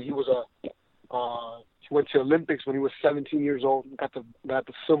 He went to Olympics when he was 17 years old, got the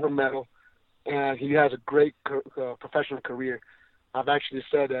silver medal, and he has a great professional career. I've actually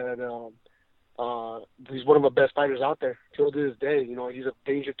said that he's one of the best fighters out there till this day. He's a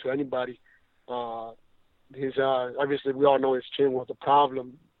danger to anybody. Obviously we all know his chin was a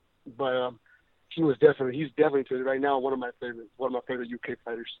problem, but he's definitely right now one of my favorite UK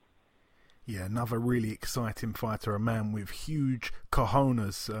fighters. Yeah, another really exciting fighter, a man with huge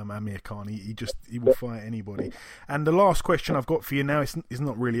cojones, Amir Khan. He will fight anybody. And the last question I've got for you now is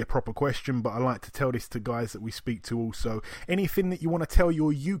not really a proper question, but I like to tell this to guys that we speak to also. Anything that you want to tell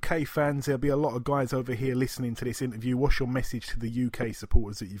your UK fans? There'll be a lot of guys over here listening to this interview. What's your message to the UK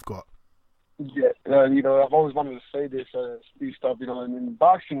supporters that you've got? Yeah, I've always wanted to say this stuff. In the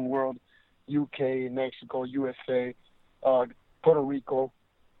boxing world, UK, Mexico, USA, Puerto Rico,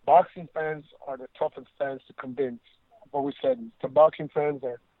 boxing fans are the toughest fans to convince. I've always said the boxing fans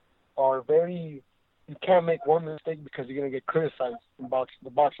are very. You can't make one mistake because you're gonna get criticized in boxing. The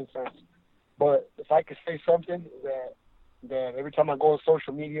boxing fans. But if I could say something, that that every time I go on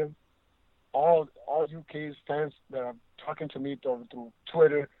social media, all UK's fans that are talking to me through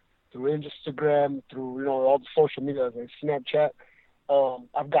Twitter, through Instagram, through all the social media like Snapchat,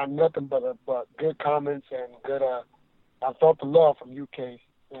 I've got nothing but good comments and good. I felt the love from UK,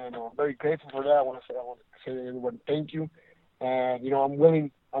 and I'm very grateful for that. I want to say to everyone, thank you, and I'm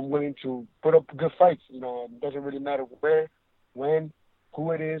willing to put up good fights. It doesn't really matter where, when,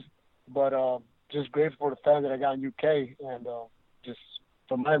 who it is, but just grateful for the fans that I got in UK, and just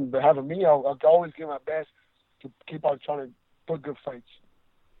from having me, I'll always give my best to keep on trying to put good fights.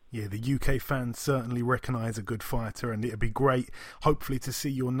 Yeah, the UK fans certainly recognise a good fighter, and it'd be great, hopefully, to see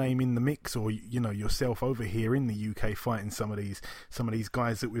your name in the mix, or yourself over here in the UK fighting some of these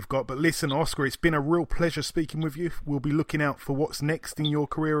guys that we've got. But listen, Oscar, it's been a real pleasure speaking with you. We'll be looking out for what's next in your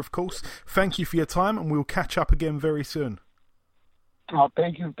career, of course. Thank you for your time, and we'll catch up again very soon. Oh,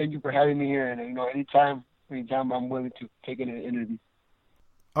 thank you for having me here, and anytime I'm willing to take an interview.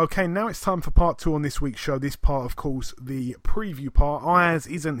 Okay, now it's time for part 2 on this week's show. This part, of course, the preview part. Ayaz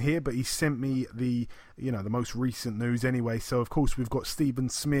isn't here, but he sent me the most recent news anyway. So, of course, we've got Stephen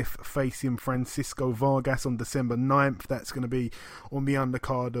Smith facing Francisco Vargas on December 9th. That's going to be on the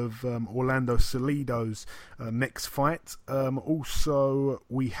undercard of Orlando Salido's next fight. Also,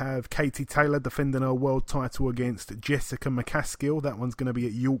 we have Katie Taylor defending her world title against Jessica McCaskill. That one's going to be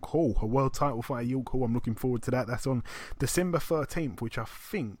at York Hall. A world title fight at York Hall. I'm looking forward to that. That's on December 13th, which I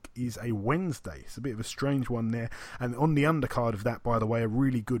think is a Wednesday. It's a bit of a strange one there. And on the undercard of that, by the way, a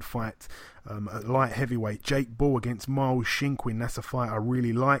really good fight at light heavyweight, Jake Bull against Miles Shinkwin. That's a fight I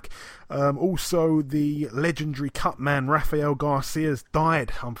really like. Also, the legendary cut man Rafael Garcia's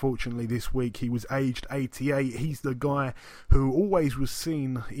died, unfortunately, this week. He was aged 88. He's the guy who always was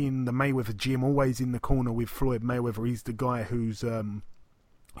seen in the Mayweather gym, always in the corner with Floyd Mayweather. He's the guy who's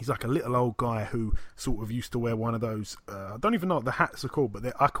he's like a little old guy who sort of used to wear one of those, I don't even know what the hats are called,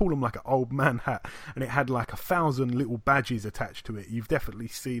 but I call them like an old man hat, and it had like 1,000 little badges attached to it. You've definitely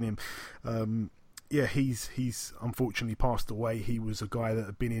seen him. Yeah, he's unfortunately passed away. He was a guy that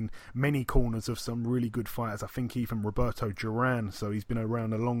had been in many corners of some really good fighters. I think even Roberto Duran, so he's been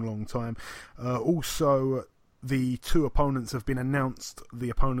around a long time. Also, the 2 opponents have been announced. The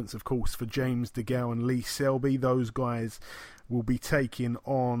opponents, of course, for James DeGale and Lee Selby. Those guys will be taking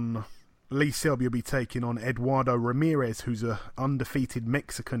on... Lee Selby will be taking on Eduardo Ramirez, who's a undefeated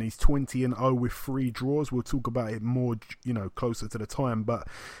Mexican. He's 20-0 with 3 draws. We'll talk about it more, closer to the time. But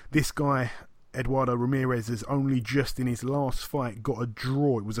this guy, Eduardo Ramirez, has only just in his last fight got a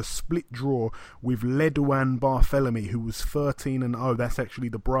draw. It was a split draw with Leduan Barthelemy, who was 13-0. That's actually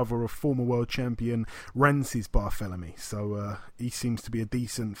the brother of former world champion Rances Barthelemy. So he seems to be a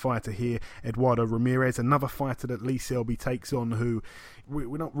decent fighter here. Eduardo Ramirez, another fighter that Lee Selby takes on, who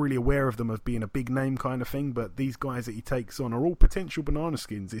we're not really aware of them as being a big name kind of thing, but these guys that he takes on are all potential banana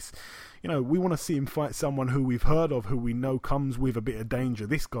skins. It's, we want to see him fight someone who we've heard of, who we know comes with a bit of danger.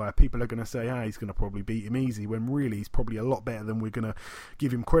 This guy, people are going to say, he's going to probably beat him easy, when really he's probably a lot better than we're going to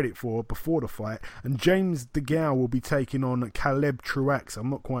give him credit for before the fight. And James DeGale will be taking on Caleb Truax. I'm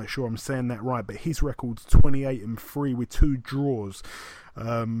not quite sure I'm saying that right, but his record's 28-3 with 2 draws.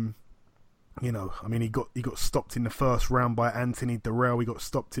 He got stopped in the first round by Anthony Durrell. He got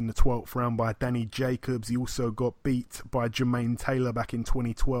stopped in the 12th round by Danny Jacobs. He also got beat by Jermaine Taylor back in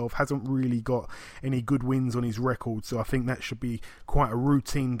 2012. Hasn't really got any good wins on his record, so I think that should be quite a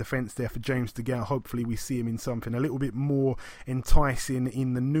routine defence there for James DeGale. Hopefully we see him in something a little bit more enticing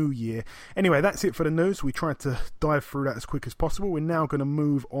in the new year. Anyway, that's it for the news. We tried to dive through that as quick as possible. We're now going to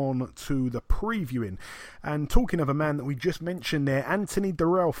move on to the previewing. And talking of a man that we just mentioned there, Anthony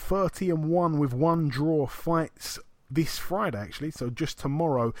Durrell, 30-1 with 1 draw, fights this Friday, actually, so just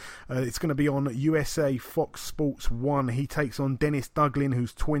tomorrow. It's going to be on USA Fox Sports 1. He takes on Dennis Duglin,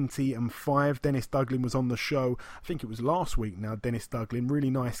 who's 20-5. Dennis Duglin was on the show, I think it was last week now. Dennis Duglin, really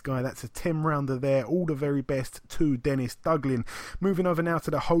nice guy. That's a 10-rounder there. All the very best to Dennis Duglin. Moving over now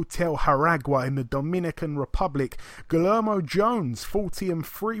to the Hotel Jaragua in the Dominican Republic. Guillermo Jones,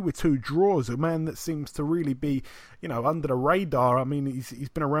 40-3 with 2 draws. A man that seems to really be, under the radar. I mean, he's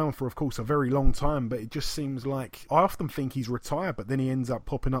been around for, of course, a very long time, but it just seems like I often think he's retired, but then he ends up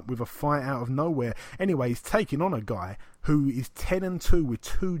popping up with a fight out of nowhere. Anyway, he's taking on a guy who is 10-2 with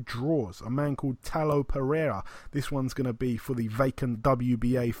 2 draws, a man called Talo Pereira. This one's going to be for the vacant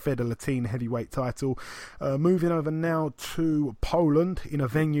WBA Fedelatin heavyweight title. Moving over now to Poland in a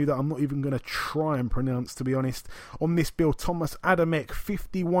venue that I'm not even going to try and pronounce, to be honest. On this bill, Thomas Adamek,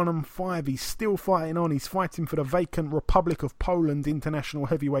 51-5. He's still fighting on. He's fighting for the vacant Republic of Poland international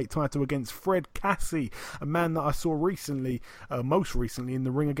heavyweight title against Fred Cassie, a man that I saw recently, most recently in the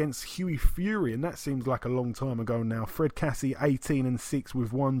ring against Hughie Fury, and that seems like a long time ago now. Fred Fred Cassie 18-6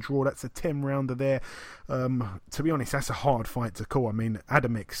 with 1 draw. That's a 10-rounder there. To be honest, that's a hard fight to call. I mean,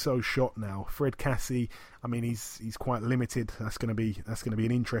 Adamek's so shot now. Fred Cassie, I mean, he's quite limited. That's going to be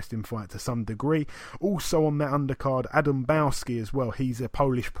an interesting fight to some degree. Also on that undercard, Adam Bowski as well. He's a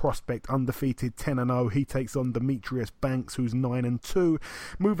Polish prospect, undefeated, 10-0. He takes on Demetrius Banks, who's 9-2.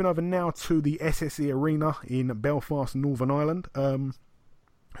 Moving over now to the SSE Arena in Belfast, Northern Ireland.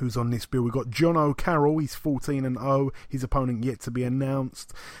 Who's on this bill? We've got John O'Carroll, he's 14-0, his opponent yet to be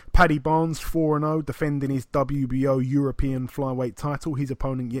announced. Paddy Barnes, 4-0, defending his WBO European flyweight title, his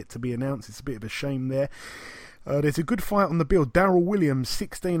opponent yet to be announced. It's a bit of a shame there. There's a good fight on the bill. Daryl Williams,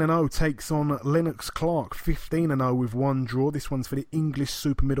 16-0, takes on Lennox Clark, 15-0 with 1 draw. This one's for the English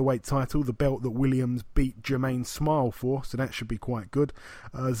super middleweight title, the belt that Williams beat Jermaine Smile for, so that should be quite good.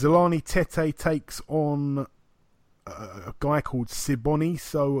 Zelani Tete takes on a guy called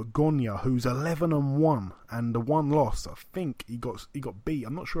Siboniso Gonya, who's 11-1, and the one loss, I think he got beat.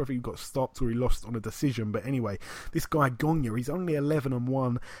 I'm not sure if he got stopped or he lost on a decision, but anyway, this guy Gonya, he's only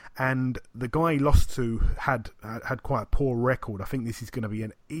 11-1, and the guy he lost to had quite a poor record. I think this is going to be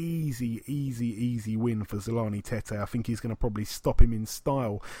an easy win for Zelani Tete. I think he's going to probably stop him in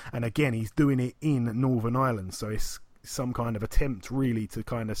style, and again, he's doing it in Northern Ireland, so it's some kind of attempt really to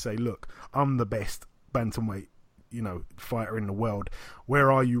kind of say, look, I'm the best bantamweight fighter in the world.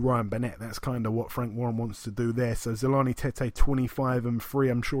 Where are you, Ryan Burnett? That's kind of what Frank Warren wants to do there. So Zelani Tete 25-3.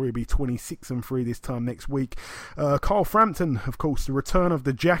 I'm sure he'll be 26-3 this time next week. Carl Frampton, of course, the return of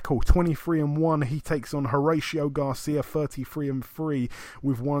the Jackal, 23-1. He takes on Horatio Garcia, 33-3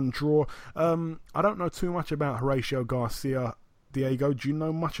 with 1 draw. I don't know too much about Horatio Garcia. Diego, do you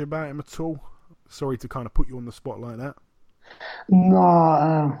know much about him at all? Sorry to kind of put you on the spot like that.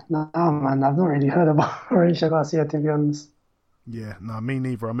 No, man, I've not really heard about Horatio Garcia, to be honest. Yeah, no, me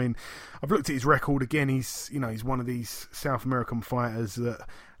neither. I mean, I've looked at his record again. He's one of these South American fighters that,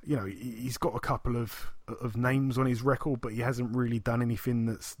 he's got a couple of names on his record, but he hasn't really done anything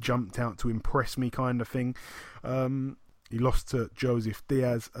that's jumped out to impress me, kind of thing. He lost to Joseph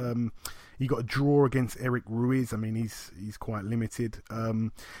Diaz. He got a draw against Eric Ruiz. I mean, he's quite limited.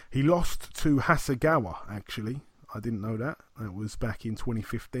 He lost to Hasegawa, actually. I didn't know that. That was back in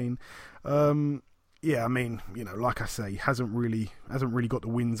 2015. Yeah, I mean, like I say, he hasn't really got the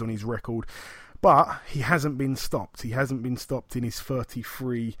wins on his record, but he hasn't been stopped. He hasn't been stopped in his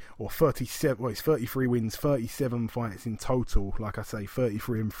 33 or 37. Well, his 33 wins, 37 fights in total. Like I say,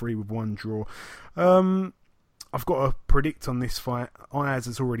 33-3 with 1 draw. I've got to predict on this fight. Ayaz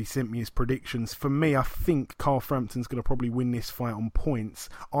has already sent me his predictions. For me, I think Carl Frampton's going to probably win this fight on points.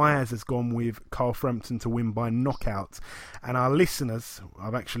 Ayaz has gone with Carl Frampton to win by knockout. And our listeners,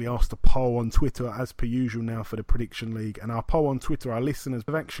 I've actually asked a poll on Twitter, as per usual now for the Prediction League. And our poll on Twitter, our listeners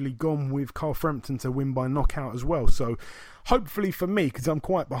have actually gone with Carl Frampton to win by knockout as well. So hopefully for me, because I'm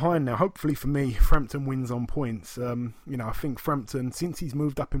quite behind now, hopefully for me, Frampton wins on points. I think Frampton, since he's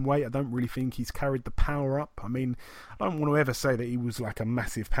moved up in weight, I don't really think he's carried the power up. I mean, I don't want to ever say that he was like a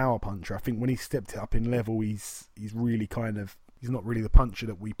massive power puncher. I think when he stepped it up in level, he's really he's not really the puncher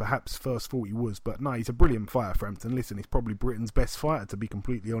that we perhaps first thought he was. But no, he's a brilliant fighter, Frampton. Listen, he's probably Britain's best fighter, to be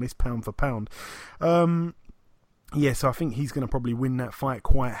completely honest, pound for pound. Yeah, so I think he's going to probably win that fight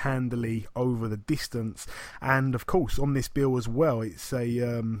quite handily over the distance. And of course, on this bill as well, it's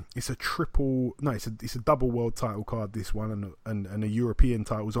a double world title card, this one, and a European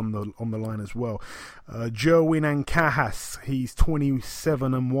title's on the line as well. Jerwin Ancajas, he's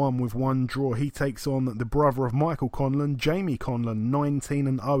 27-1 with 1 draw. He takes on the brother of Michael Conlan, Jamie Conlan,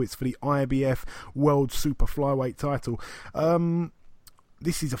 19-0. It's for the IBF World Super Flyweight title.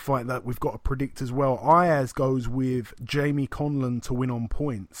 This is a fight that we've got to predict as well. Ayaz goes with Jamie Conlan to win on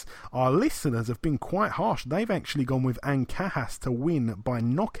points. Our listeners have been quite harsh. They've actually gone with Ancajas to win by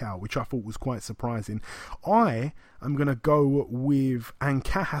knockout, which I thought was quite surprising. I am going to go with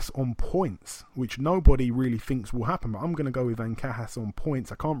Ancajas on points, which nobody really thinks will happen, but I'm going to go with Ancajas on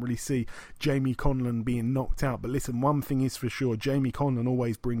points. I can't really see Jamie Conlan being knocked out, but listen, one thing is for sure, Jamie Conlan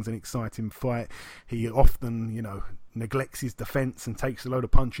always brings an exciting fight. He often, neglects his defence and takes a load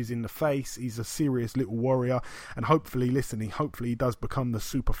of punches in the face. He's a serious little warrior, and hopefully he does become the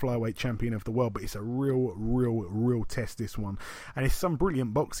super flyweight champion of the world. But it's a real test, this one, and it's some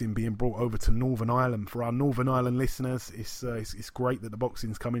brilliant boxing being brought over to Northern Ireland for our Northern Ireland listeners. It's great that the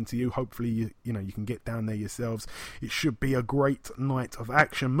boxing's coming to you. Hopefully you can get down there yourselves. It should be a great night of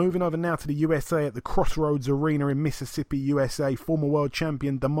action. Moving over now to the USA at the Crossroads Arena in Mississippi, USA. Former world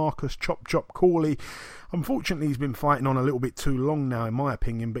champion DeMarcus Chop Chop Corley. Unfortunately, he's been fighting on a little bit too long now, in my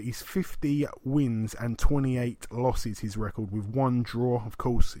opinion, but he's 50 wins and 28 losses, his record, with 1 draw. Of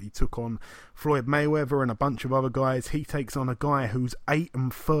course, he took on Floyd Mayweather and a bunch of other guys. He takes on a guy who's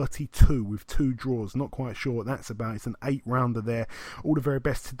 8-32 with 2 draws. Not quite sure what that's about. It's an 8-rounder there. All the very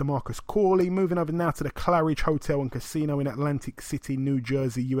best to DeMarcus Corley. Moving over now to the Claridge Hotel and Casino in Atlantic City, New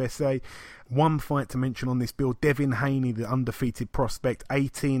Jersey, USA. One fight to mention on this bill, Devin Haney, the undefeated prospect,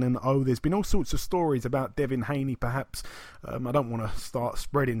 18-0. There's been all sorts of stories about Devin Haney, perhaps. I don't want to start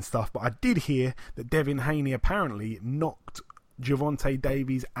spreading stuff, but I did hear that Devin Haney apparently knocked Gervonta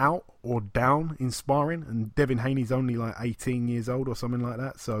Davies out or down in sparring, and Devin Haney's only like 18 years old or something like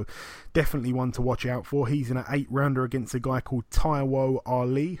that, so definitely one to watch out for. He's in an 8-rounder against a guy called Taiwo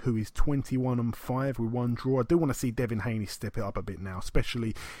Ali, who is 21-5 with 1 draw. I do want to see Devin Haney step it up a bit now,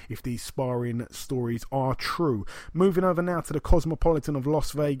 especially if these sparring stories are true. Moving over now to the Cosmopolitan of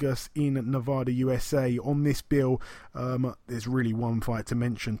Las Vegas in Nevada, USA. On this bill, there's really one fight to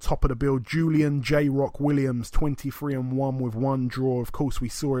mention. Top of the bill, Julian J-Rock Williams, 23-1 with 1 draw. Of course, we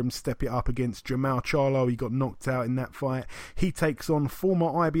saw him step it up against Jamal Charlo. He got knocked out in that fight. He takes on former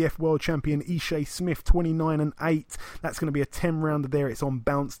IBF world champion Ishe Smith, 29-8. That's going to be a 10-rounder there. It's on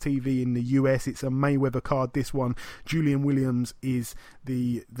Bounce TV in the US. It's a Mayweather card, this one. Julian Williams is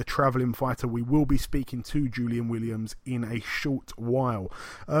the travelling fighter. We will be speaking to Julian Williams in a short while.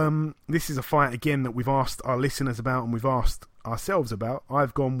 This is a fight, again, that we've asked our listeners about and we've asked ourselves about.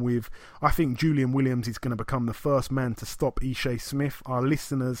 I've gone with, I think Julian Williams is going to become the first man to stop Ishe Smith. Our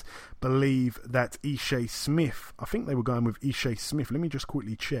listeners believe that Ishe Smith, I think they were going with Ishe Smith. Let me just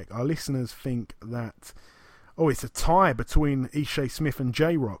quickly check. Our listeners think that, it's a tie between Ishe Smith and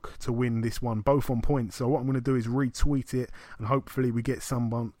J-Rock to win this one, both on points. So what I'm going to do is retweet it, and hopefully we get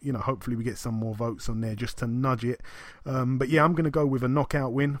someone, hopefully we get some more votes on there just to nudge it. But yeah, I'm going to go with a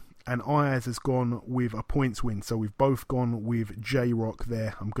knockout win. And Ayaz has gone with a points win. So we've both gone with J-Rock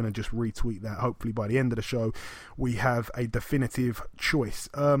there. I'm going to just retweet that. Hopefully by the end of the show, we have a definitive choice.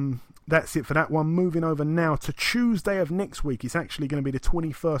 That's it for that one. Moving over now to Tuesday of next week. It's actually going to be the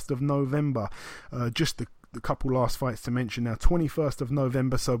 21st of November. Just the couple last fights to mention now. 21st of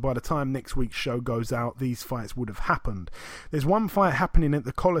November, so by the time next week's show goes out, these fights would have happened. There's one fight happening at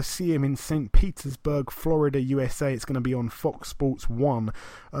the Coliseum in St. Petersburg, Florida, USA. It's going to be on Fox Sports 1.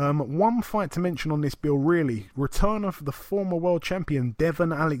 One fight to mention on this bill, really. Return of the former world champion,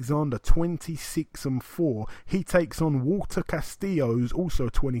 Devon Alexander, 26-4. He takes on Walter Castillo, who's also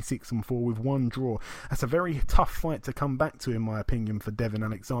 26-4 with 1 draw. That's a very tough fight to come back to, in my opinion, for Devon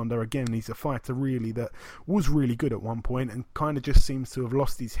Alexander. Again, he's a fighter really that was really good at one point and kind of just seems to have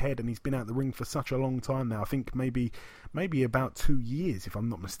lost his head, and he's been out the ring for such a long time now. I think maybe about 2 years, if I'm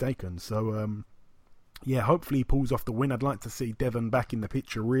not mistaken. So yeah, hopefully he pulls off the win. I'd like to see Devon back in the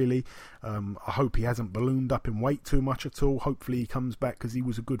picture, really. I hope he hasn't ballooned up in weight too much at all. Hopefully he comes back, because he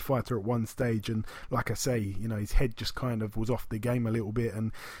was a good fighter at one stage, and like I say, his head just kind of was off the game a little bit,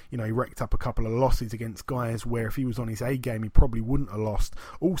 and he racked up a couple of losses against guys where if he was on his A game he probably wouldn't have lost.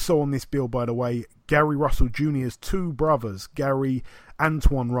 Also on this bill, by the way, Gary Russell Jr.'s 2 brothers, Gary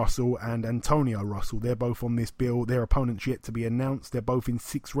Antoine Russell and Antonio Russell. They're both on this bill. Their opponents yet to be announced. They're both in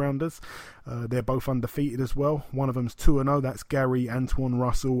 6-rounders. They're both undefeated as well. One of them's 2-0. That's Gary Antoine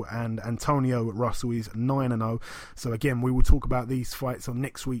Russell, and Antonio Russell is 9-0. So again, we will talk about these fights on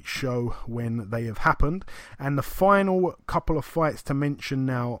next week's show when they have happened. And the final couple of fights to mention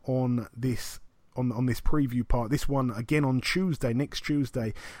now on this preview part. This one again on Tuesday, next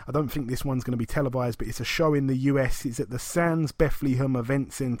Tuesday. I don't think this one's going to be televised, but it's a show in the US. It's at the Sands Bethlehem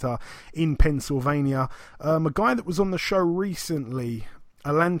Event Center in Pennsylvania. A guy that was on the show recently,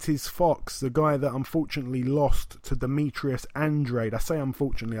 Alantis Fox, the guy that unfortunately lost to Demetrius Andrade. I say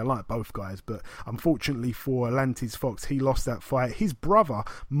unfortunately, I like both guys, but unfortunately for Alantis Fox, he lost that fight. His brother,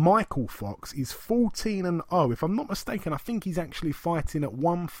 Michael Fox, is 14-0. If I'm not mistaken, I think he's actually fighting at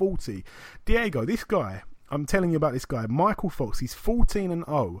 140. Diego, this guy, I'm telling you about this guy, Michael Fox. He's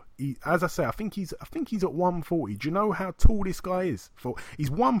 14-0. As I say, I think he's at 140. Do you know how tall this guy is?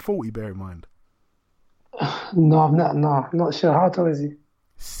 He's 140. Bear in mind. No, I'm not sure. How tall is he?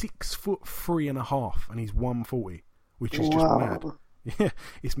 6'3.5", and he's 140, which is just Wow. mad. Yeah,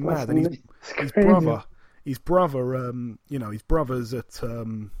 it's mad. That's And his crazy. brother, his brother's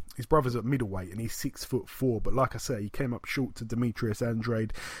at middleweight, and he's 6'4". But like I say, he came up short to Demetrius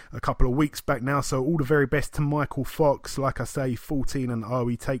Andrade a couple of weeks back now. So all the very best to Michael Fox. Like I say, 14-0.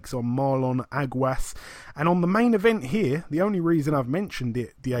 He takes on Marlon Aguas. And on the main event here, the only reason I've mentioned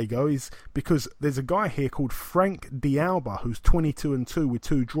it, Diego, is because there's a guy here called Frank D'Alba who's 22-2 with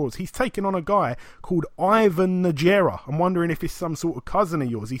 2 draws. He's taking on a guy called Ivan Najera. I'm wondering if it's some sort of cousin of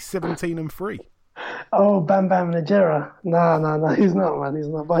yours. He's 17-3. Oh, Bam Bam Najera. No, he's not, man. He's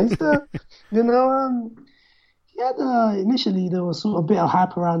not. But he's still, you know, he had initially there was sort of a bit of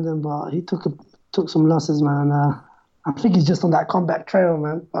hype around him, but he took some losses, man. I think he's just on that comeback trail,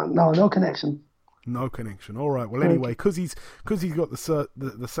 man. But no connection. No connection. All right. Well, anyway, because he's got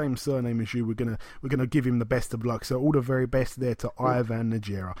the same surname as you, we're gonna give him the best of luck. So all the very best there to Ivan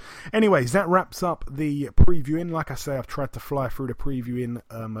Najera. Anyways, that wraps up the previewing. Like I say, I've tried to fly through the previewing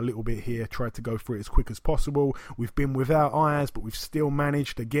a little bit here. Tried to go through it as quick as possible. We've been without Ayaz, but we've still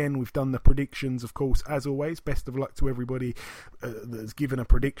managed. Again, we've done the predictions, of course, as always. Best of luck to everybody that's given a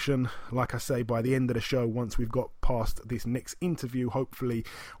prediction. Like I say, by the end of the show, once we've got past this next interview, hopefully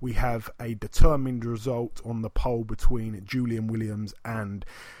we have a determined result on the poll between Julian Williams and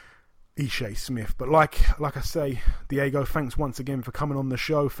Ishe Smith. But like I say, Diego, thanks once again for coming on the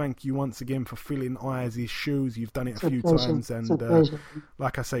show. Thank you once again for filling Ayaz's shoes. You've done it a few times, and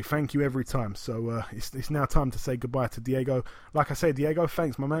like I say, thank you every time. So it's now time to say goodbye to Diego. Like I say, Diego,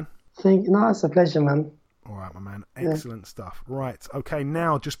 thanks, my man. It's a pleasure, man. All right, my man. Excellent stuff. Right. Okay,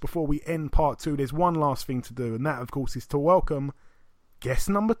 now, just before we end part 2, there's one last thing to do, and that, of course, is to welcome guest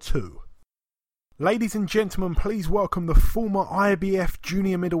number 2. Ladies and gentlemen, please welcome the former IBF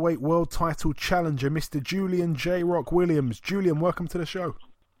Junior Middleweight World Title Challenger, Mr. Julian J. Rock Williams. Julian, welcome to the show.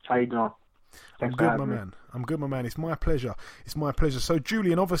 How you doing? I'm good, my man. I'm good, my man. It's my pleasure. It's my pleasure. So,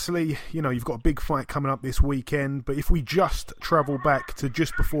 Julian, obviously, you know, you've got a big fight coming up this weekend, but if we just travel back to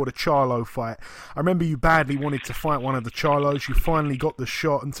just before the Charlo fight, I remember you badly wanted to fight one of the Charlos. You finally got the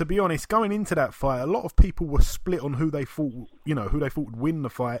shot, and to be honest, going into that fight, a lot of people were split on who they thought would win the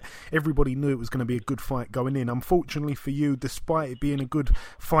fight. Everybody knew it was going to be a good fight going in. Unfortunately for you, despite it being a good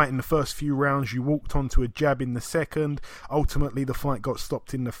fight in the first few rounds, you walked onto a jab in the second. Ultimately, the fight got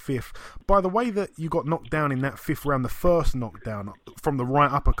stopped in the 5th. By the way that you got knocked down in that 5th round, the first knockdown from the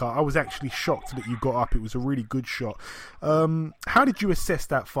right uppercut, I was actually shocked that you got up. It was a really good shot. How did you assess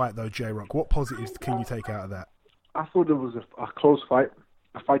that fight, though, J-Rock? What positives can you take out of that? I thought it was a close fight,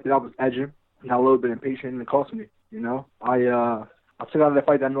 a fight that I was edging, got a little bit impatient, and it cost me. You know, I took out of that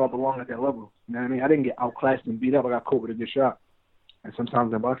fight that I know I belong at that level. You know what I mean? I didn't get outclassed and beat up. I got caught with a good shot, and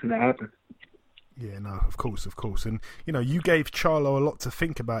sometimes in boxing that happens. Yeah, no, of course. And, you know, you gave Charlo a lot to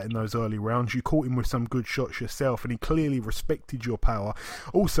think about in those early rounds. You caught him with some good shots yourself, and he clearly respected your power.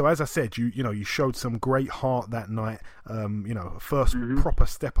 Also, as I said, you showed some great heart that night. First proper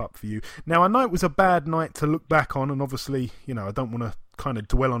step up for you. Now, I know it was a bad night to look back on, and obviously, you know, I don't want to kind of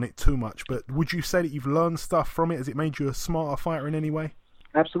dwell on it too much, but would you say that you've learned stuff from it? Has it made you a smarter fighter in any way?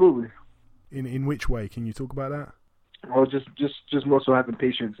 Absolutely. In which way? Can you talk about that? Well, just more so having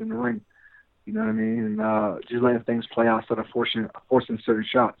patience in the ring. You know what I mean? And just letting things play out instead of forcing certain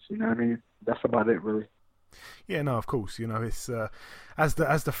shots. You know what I mean? That's about it, really. Yeah, no, of course. You know, it's as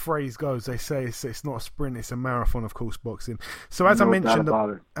the phrase goes, they say it's not a sprint, it's a marathon. Of course, boxing. So as I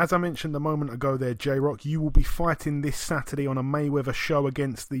mentioned a moment ago, there, J-Rock, you will be fighting this Saturday on a Mayweather show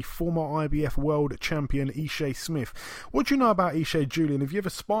against the former IBF World Champion Ishe Smith. What do you know about Ishe, Julian? Have you ever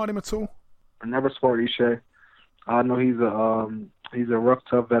sparred him at all? I never sparred Ishe. I know he's a rough,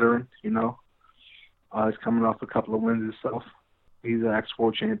 tough veteran. You know. He's coming off a couple of wins himself. He's an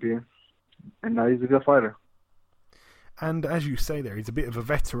ex-world champion, and he's a good fighter. And as you say there, he's a bit of a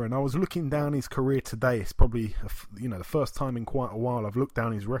veteran. I was looking down his career today. It's probably, the first time in quite a while I've looked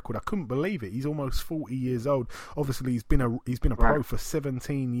down his record. I couldn't believe it. He's almost 40 years old. Obviously, he's been a pro for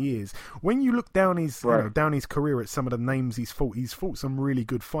 17 years. When you look down his down his career at some of the names he's fought some really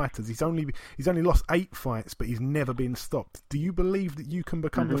good fighters. He's only lost 8 fights, but he's never been stopped. Do you believe that you can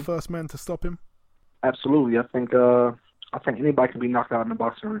become the first man to stop him? Absolutely. I think anybody can be knocked out in the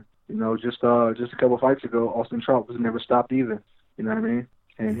boxing ring. You know, just a couple of fights ago, Austin Trump was never stopped either. You know what I mean?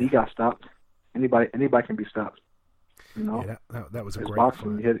 And he got stopped. Anybody can be stopped. You know, yeah, that was a great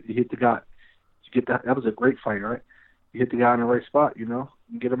boxing. fight. You hit the guy. That was a great fight, right? You hit the guy in the right spot. You know,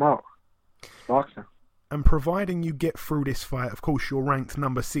 and get him out. It's boxing. And providing you get through this fight, of course, you're ranked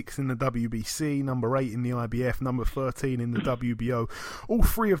number 6 in the WBC, number 8 in the IBF, number 13 in the WBO. All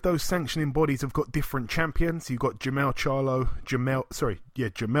 3 of those sanctioning bodies have got different champions. You've got Jamel Charlo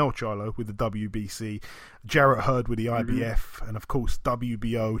with the WBC, Jarrett Hurd with the IBF, and of course,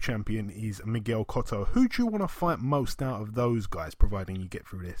 WBO champion is Miguel Cotto. Who do you want to fight most out of those guys, providing you get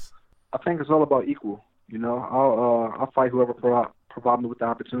through this? I think it's all about equal. You know, I'll fight whoever provide me with the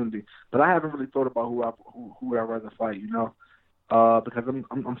opportunity. But I haven't really thought about who I'd rather fight, you know, because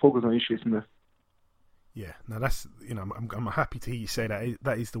I'm focused on Ishe Smith. Yeah, now that's, I'm happy to hear you say that.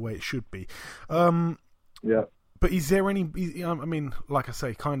 That is the way it should be. Yeah. But is there any? I mean, like I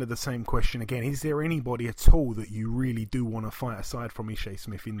say, kind of the same question again. Is there anybody at all that you really do want to fight aside from Ishe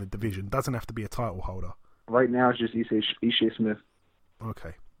Smith in the division? Doesn't have to be a title holder. Right now, it's just Ishe Smith.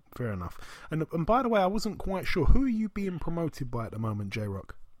 Okay, fair enough. And by the way, I wasn't quite sure. Who are you being promoted by at the moment,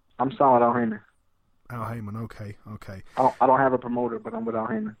 J-Rock? I'm signed with Al Heyman. Al Heyman, okay. I don't have a promoter, but I'm with Al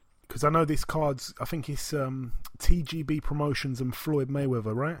Heyman. Because I know this card's, I think it's TGB Promotions and Floyd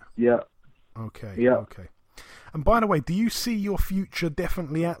Mayweather, right? Yeah. Okay. Yeah. Okay. And by the way, do you see your future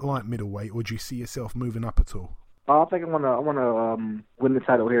definitely at light middleweight, or do you see yourself moving up at all? I think I wanna win the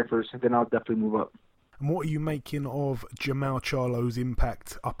title here first, and then I'll definitely move up. And what are you making of Jamal Charlo's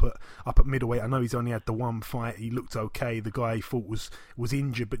impact up at middleweight? I know he's only had the one fight. He looked okay. The guy he thought was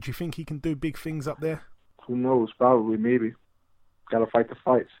injured, but do you think he can do big things up there? Who knows? Probably, maybe. Got to fight the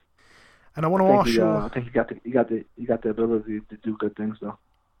fights. And I want to ask you. I think he got the ability to do good things though.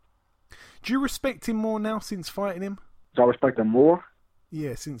 Do you respect him more now since fighting him? Do I respect him more?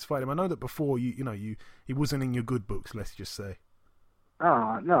 Yeah, since fighting him. I know that before he wasn't in your good books. Let's just say. No.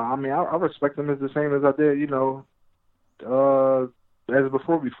 I mean, I respect him as the same as I did, as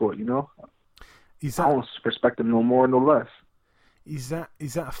before. I don't respect him no more, no less. Is that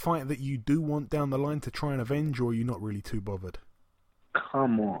a fight that you do want down the line to try and avenge, or are you not really too bothered?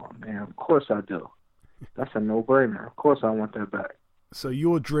 Come on, man. Of course I do. That's a no-brainer. Of course I want that back. So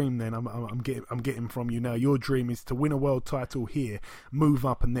your dream, then, I'm getting from you now. Your dream is to win a world title here, move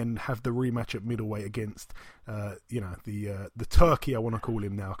up, and then have the rematch at middleweight against, the turkey. I want to call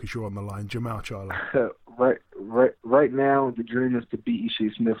him now because you're on the line, Jamal Charlo. Right now, the dream is to beat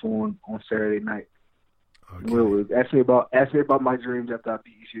Ishe Smith on Saturday night. Okay. Ask me about my dreams after I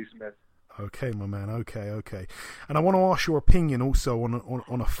beat Ishe Smith. Okay, my man. Okay. And I want to ask your opinion also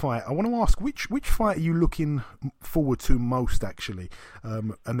on a fight. I want to ask which fight are you looking forward to most, actually,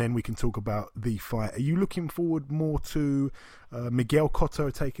 and then we can talk about the fight. Are you looking forward more to Miguel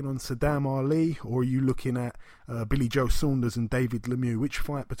Cotto taking on Saddam Ali, or are you looking at Billy Joe Saunders and David Lemieux? Which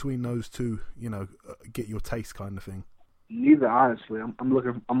fight between those two, get your taste, kind of thing? Neither, honestly. I'm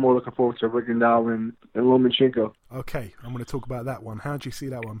more looking forward to Rigondeaux and Lomachenko. Okay, I'm going to talk about that one. How do you see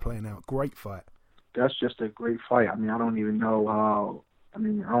that one playing out? Great fight. That's just a great fight. I mean, I don't even know how. I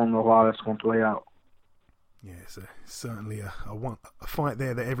don't know how that's going to play out. Yeah, it's certainly a fight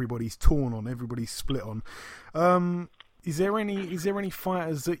there that everybody's torn on, everybody's split on. Is there any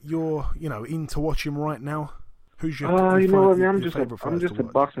fighters that you're into watching right now? Who's your I'm just a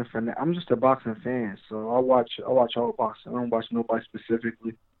boxing fan. I'm just a boxing fan, so I watch all boxing. I don't watch nobody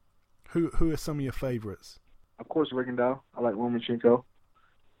specifically. Who are some of your favorites? Of course, Rigondeaux. I like Lomachenko.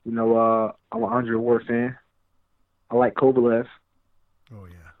 I'm an Andre Ward fan. I like Kovalev. Oh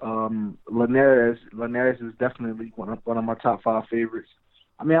yeah. Linares is definitely one of my top 5 favorites.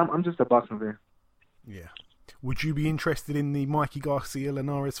 I mean, I'm just a boxing fan. Yeah. Would you be interested in the Mikey Garcia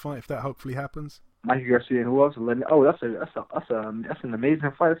Linares fight if that hopefully happens? Mikey Garcia and who else? Oh, that's an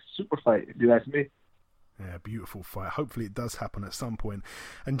amazing fight. It's a super fight, if you ask me. Yeah, beautiful fight. Hopefully it does happen at some point.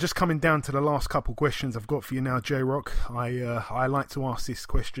 And just coming down to the last couple questions I've got for you now, J-Rock. I like to ask this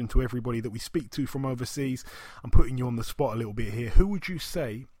question to everybody that we speak to from overseas. I'm putting you on the spot a little bit here. Who would you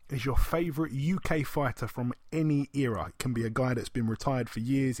say is your favourite UK fighter from any era? It can be a guy that's been retired for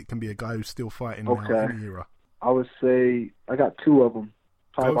years. It can be a guy who's still fighting now, any era. I would say I got 2 of them.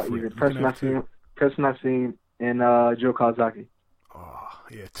 Probably about Preston Nassim and Joe Kawasaki. Oh,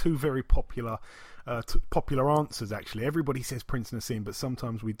 yeah, 2 very popular answers, actually. Everybody says Prince Nassim, but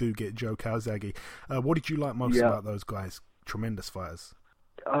sometimes we do get Joe Kawasaki. What did you like most about those guys? Tremendous fighters.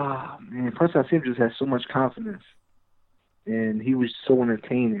 Man, Prince Nassim just had so much confidence, and he was so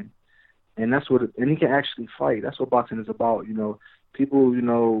entertaining, and and he can actually fight. That's what boxing is about. People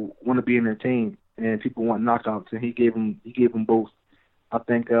want to be entertained, and people want knockouts, and he gave them both. I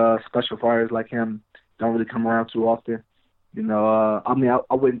think special fighters like him don't really come around too often.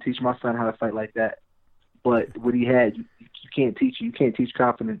 I wouldn't teach my son how to fight like that. But what he had, you can't teach. You can't teach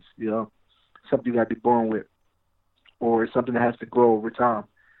confidence. Something you got to be born with, or something that has to grow over time.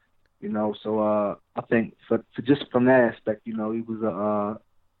 So I think for just from that aspect, he was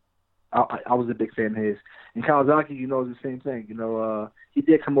I was a big fan of his. And Kawasaki, is the same thing. He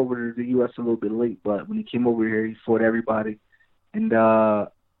did come over to the U.S. a little bit late, but when he came over here, he fought everybody. And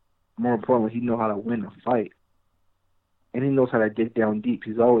more importantly, he knows how to win a fight. And he knows how to dig down deep.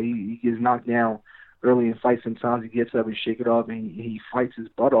 He gets knocked down early in fights. Sometimes he gets up and shake it off, and he fights his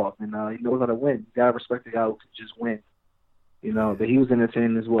butt off. And he knows how to win. You gotta respect the guy who can just win. But he was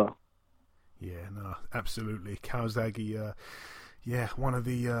entertaining as well. Yeah, no, absolutely. Kawasaki Yeah, one of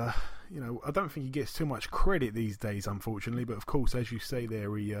the, I don't think he gets too much credit these days, unfortunately. But of course, as you say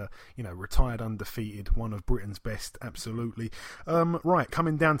there, he, retired undefeated, one of Britain's best, absolutely. Right,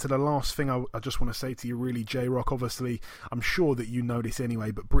 coming down to the last thing I just want to say to you, really, J-Rock. Obviously, I'm sure that you know this anyway,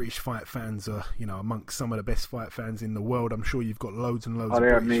 but British fight fans are, amongst some of the best fight fans in the world. I'm sure you've got loads and loads of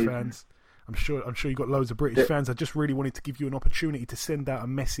British fans. I'm sure you've got loads of British fans. I just really wanted to give you an opportunity to send out a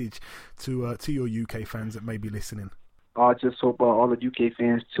message to your UK fans that may be listening. I just hope all the UK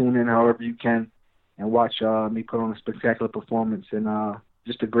fans tune in however you can and watch me put on a spectacular performance and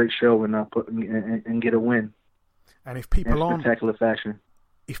just a great show and get a win. And if people in spectacular fashion.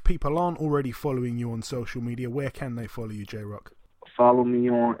 If people aren't already following you on social media, where can they follow you, J-Rock? Follow me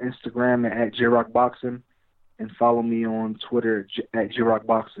on Instagram at JRockBoxing and follow me on Twitter at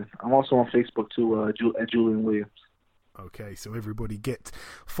JRockBoxing. I'm also on Facebook too at Julian Williams. Okay, so everybody get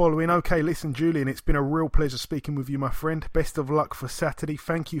following. Okay, listen, Julian, it's been a real pleasure speaking with you, my friend. Best of luck for Saturday.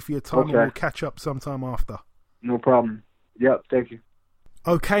 Thank you for your time, and we'll catch up sometime after. No problem. Yep, thank you.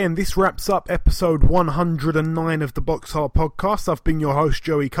 Okay, and this wraps up episode 109 of the Box Hard Podcast. I've been your host,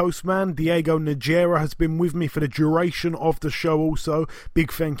 Joey Coastman. Diego Najera has been with me for the duration of the show also.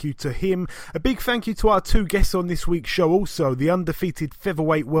 Big thank you to him. A big thank you to our two guests on this week's show also, the undefeated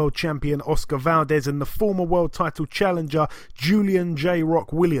featherweight world champion Oscar Valdez and the former world title challenger Julian J.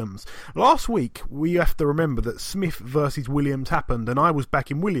 Rock Williams. Last week, we have to remember that Smith versus Williams happened and I was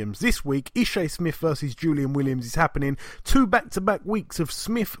back in Williams. This week, Ishe Smith versus Julian Williams is happening. 2 back-to-back weeks of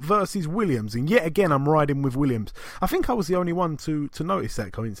Smith versus Williams, and yet again I'm riding with Williams. I think I was the only one to notice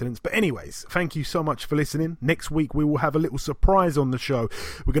that coincidence, but anyways, thank you so much for listening. Next week we will have a little surprise on the show.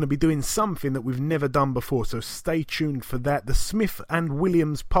 We're going to be doing something that we've never done before, so stay tuned for that. The Smith and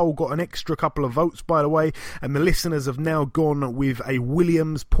Williams poll got an extra couple of votes, by the way, and the listeners have now gone with a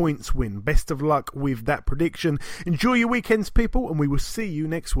Williams points win. Best of luck with that prediction. Enjoy your weekends, people, and we will see you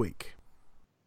next week.